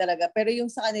magra-ride talaga pero yung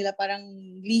sa kanila parang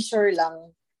leisure lang.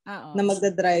 Na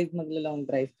magla-long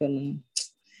drive ko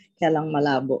kaya lang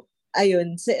malabo.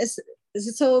 Ayun.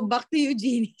 So back to you,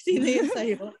 Jeannie. Sino yun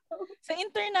sa'yo? Sa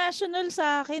international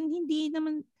sa akin, hindi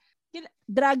naman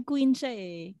drag queen siya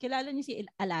Kilala niyo si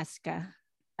Alaska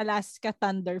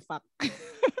Thunderfuck.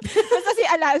 Basta si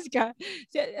Alaska,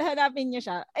 hanapin niyo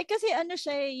siya. Kasi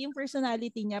siya yung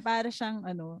personality niya, para siyang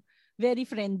very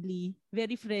friendly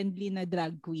na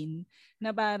drag queen. Na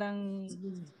parang,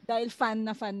 dahil fan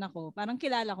ako, parang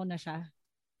kilala ko na siya.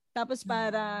 Tapos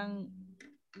parang,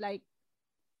 like,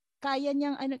 kaya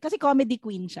niyang, kasi comedy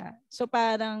queen siya. So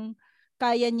parang,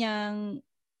 kaya niyang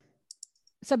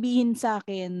sabihin sa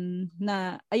akin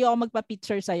na ayoko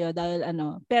magpa-picture sa'yo dahil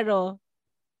pero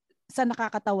sa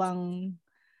nakakatawang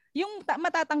yung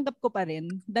matatanggap ko pa rin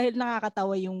dahil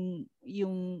nakakatawa yung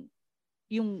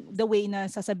the way na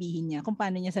sasabihin niya, kung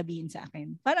paano niya sabihin sa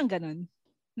akin. Parang ganun.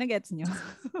 Nagets niyo?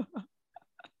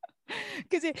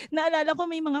 Kasi naalala ko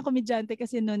may mga komedyante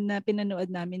kasi noon na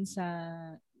pinanood namin sa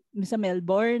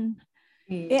Melbourne.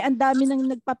 Ang dami nang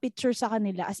nagpa-picture sa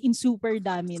kanila, as in super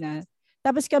dami na.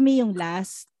 Tapos kami yung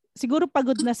last. Siguro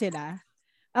pagod na sila.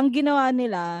 Ang ginawa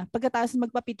nila, pagkatapos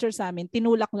magpa-picture sa amin,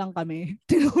 tinulak lang kami.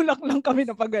 Tinulak lang kami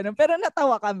na pag gano'n. Pero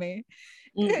natawa kami.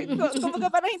 Kumbaga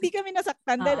parang hindi kami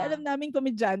nasaktan dahil alam namin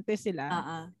komedyante sila.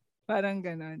 Parang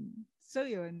gano'n. So,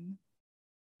 yun.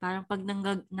 Parang pag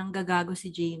nanggagago si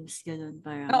James, gano'n.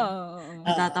 Parang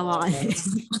natatawa ka.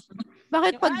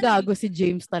 Bakit pag gago si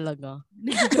James talaga?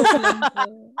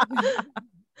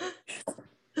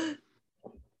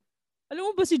 Alam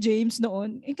mo ba si James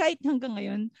noon? Kahit hanggang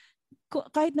ngayon,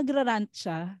 kahit nagrarant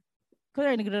siya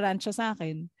sa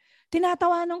akin,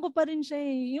 tinatawanan ko pa rin siya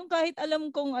Yung kahit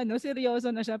alam kong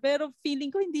seryoso na siya, pero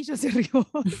feeling ko hindi siya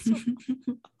seryoso.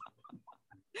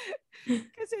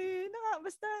 Kasi,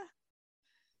 basta,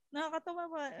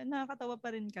 nakakatawa pa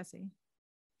rin kasi.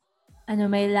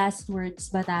 May last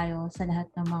words ba tayo sa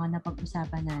lahat ng mga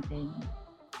napag-usapan natin?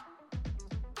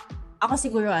 Ako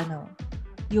siguro,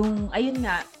 yung, ayun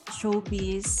nga,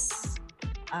 showbiz,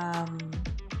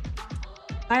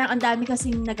 parang ang dami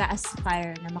kasing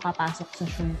nag-a-aspire na makapasok sa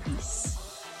showbiz.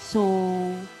 So,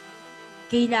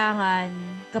 kailangan,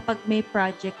 kapag may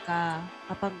project ka,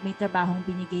 kapag may trabahong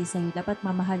binigay sa'yo, dapat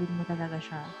mamahalin mo talaga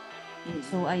siya.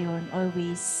 So, ayun,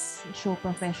 always show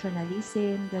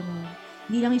professionalism, ganun.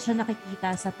 Hindi lang siya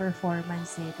nakikita sa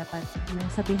performance Dapat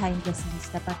yung sa behind the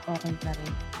scenes, dapat okay ka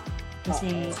rin.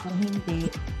 Kasi kung hindi,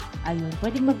 ayun,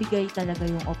 pwedeng mabigay talaga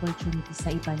yung opportunity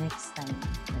sa iba next time.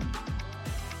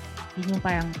 Yun yung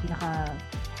parang pinaka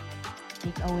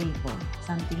take away ko.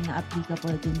 Something na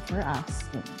applicable din for us.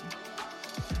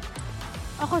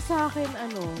 Ako sa akin,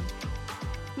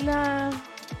 na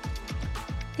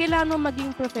kailangan mo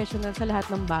maging professional sa lahat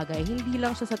ng bagay. Hindi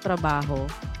lang siya sa trabaho.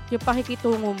 Yung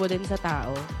pakikitungo mo din sa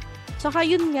tao. Saka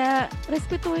yun nga,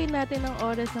 respetuhin natin ang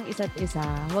oras ng isa't isa.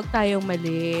 Huwag tayong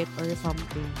malit or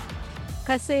something.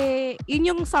 Kasi yun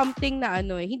yung something na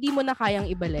hindi mo na kayang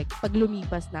ibalik pag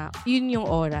lumipas na. Yun yung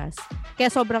oras.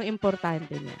 Kaya sobrang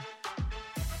importante niya.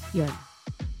 Yun.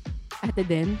 Ate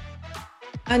din?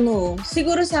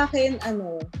 Siguro sa akin,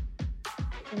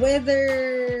 whether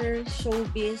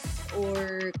showbiz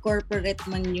or corporate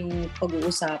man yung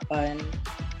pag-uusapan,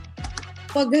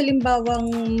 pag halimbawang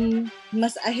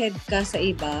mas ahead ka sa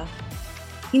iba,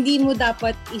 hindi mo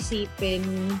dapat isipin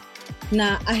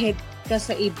na ahead ka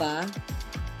sa iba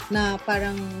na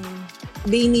parang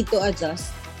they need to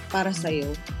adjust para sa'yo.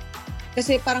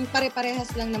 Kasi parang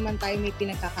pare-parehas lang naman tayo may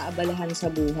pinagkakaabalahan sa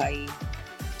buhay.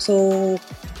 So,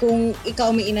 kung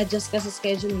ikaw may in-adjust ka sa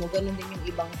schedule mo, ganun din yung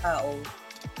ibang tao.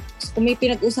 So, kung may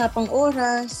pinag-usapang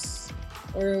oras,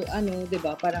 or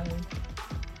diba, parang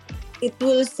it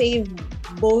will save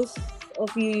both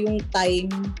of you yung time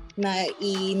na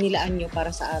inilaan nyo para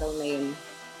sa araw na yun.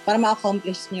 Para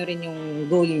ma-accomplish nyo rin yung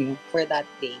goal nyo for that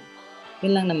day.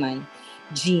 Yun lang naman.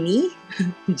 Jeannie?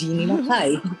 Jeannie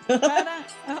Makay.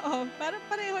 Parang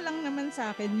pareho lang naman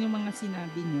sa akin yung mga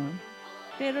sinabi nyo.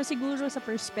 Pero siguro sa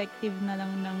perspective na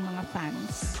lang ng mga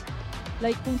fans.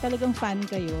 Like kung talagang fan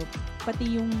kayo,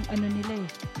 pati yung nila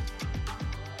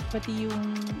pati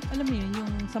yung, alam mo yun,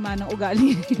 yung sama ng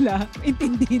ugali nila,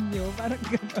 intindihin nyo, parang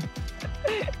gano'n.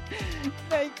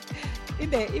 Like,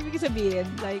 hindi, ibig sabihin,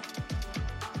 like,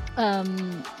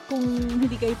 kung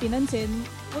hindi kayo pinansin,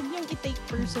 huwag nyong i-take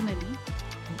personally.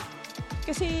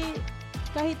 Kasi,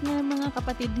 kahit nga mga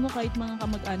kapatid mo, kahit mga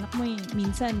kamag-anak mo,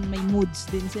 minsan may moods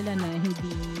din sila na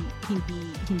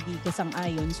hindi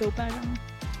kasang-ayon. So, parang,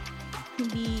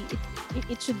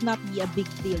 it should not be a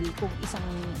big deal kung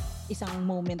isang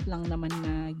moment lang naman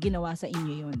na ginawa sa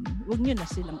inyo yun. Huwag nyo na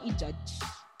silang i-judge.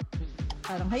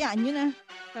 Parang hayaan nyo na.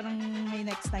 Parang may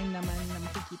next time naman na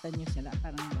makikita nyo sila.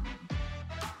 Parang ganun.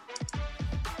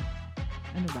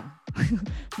 Ano ba?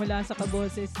 Mula sa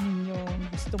kaboses ninyo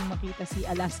gustong makita si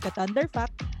Alaska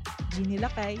Thunderfuck, Jeannie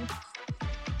Lakay.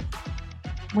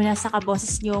 Mula sa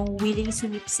kaboses nyong willing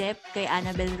sumipsip kay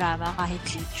Annabel Rama kahit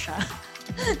late siya.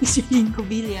 Si Linko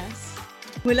Villas.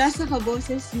 Mula sa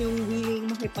kaboses niyong willing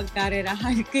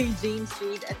makipagkarerahan kay James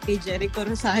Reid at kay Jericho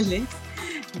Rosales,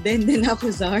 Denden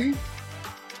Acuzar.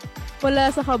 Mula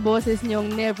sa kaboses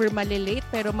niyong never malilate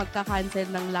pero magka-cancel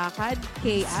ng lakad,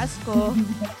 kay Asko.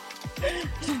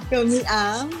 Kami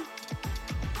ang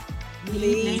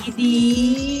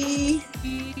Lady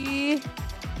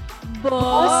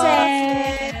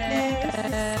Bosses.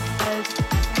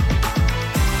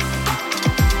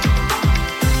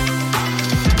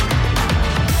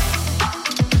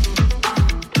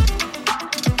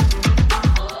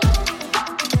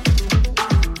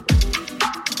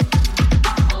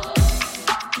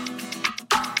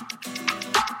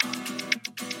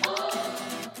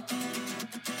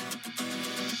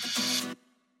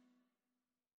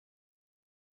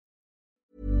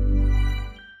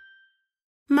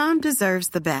 Mom deserves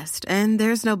the best, and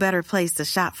there's no better place to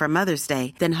shop for Mother's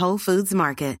Day than Whole Foods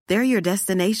Market. They're your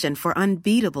destination for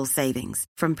unbeatable savings,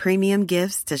 from premium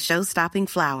gifts to show-stopping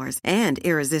flowers and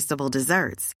irresistible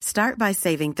desserts. Start by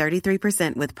saving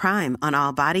 33% with Prime on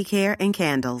all body care and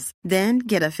candles. Then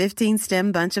get a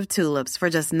 15-stem bunch of tulips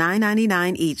for just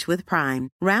 $9.99 each with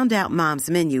Prime. Round out Mom's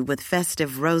menu with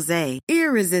festive rosé,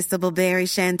 irresistible berry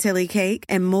chantilly cake,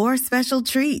 and more special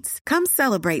treats. Come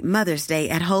celebrate Mother's Day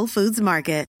at Whole Foods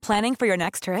Market. Planning for your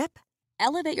next trip?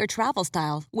 Elevate your travel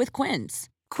style with Quince.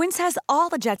 Quince has all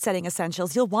the jet-setting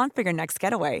essentials you'll want for your next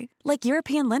getaway, like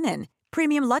European linen,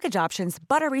 premium luggage options,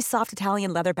 buttery soft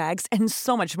Italian leather bags, and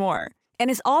so much more.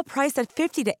 And is all priced at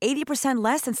 50 to 80%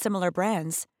 less than similar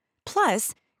brands.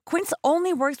 Plus, Quince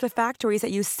only works with factories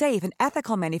that use safe and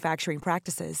ethical manufacturing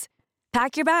practices.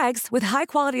 Pack your bags with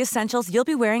high-quality essentials you'll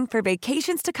be wearing for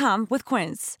vacations to come with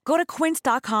Quince. Go to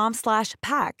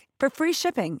quince.com/pack for free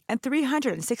shipping and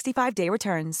 365-day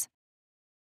returns.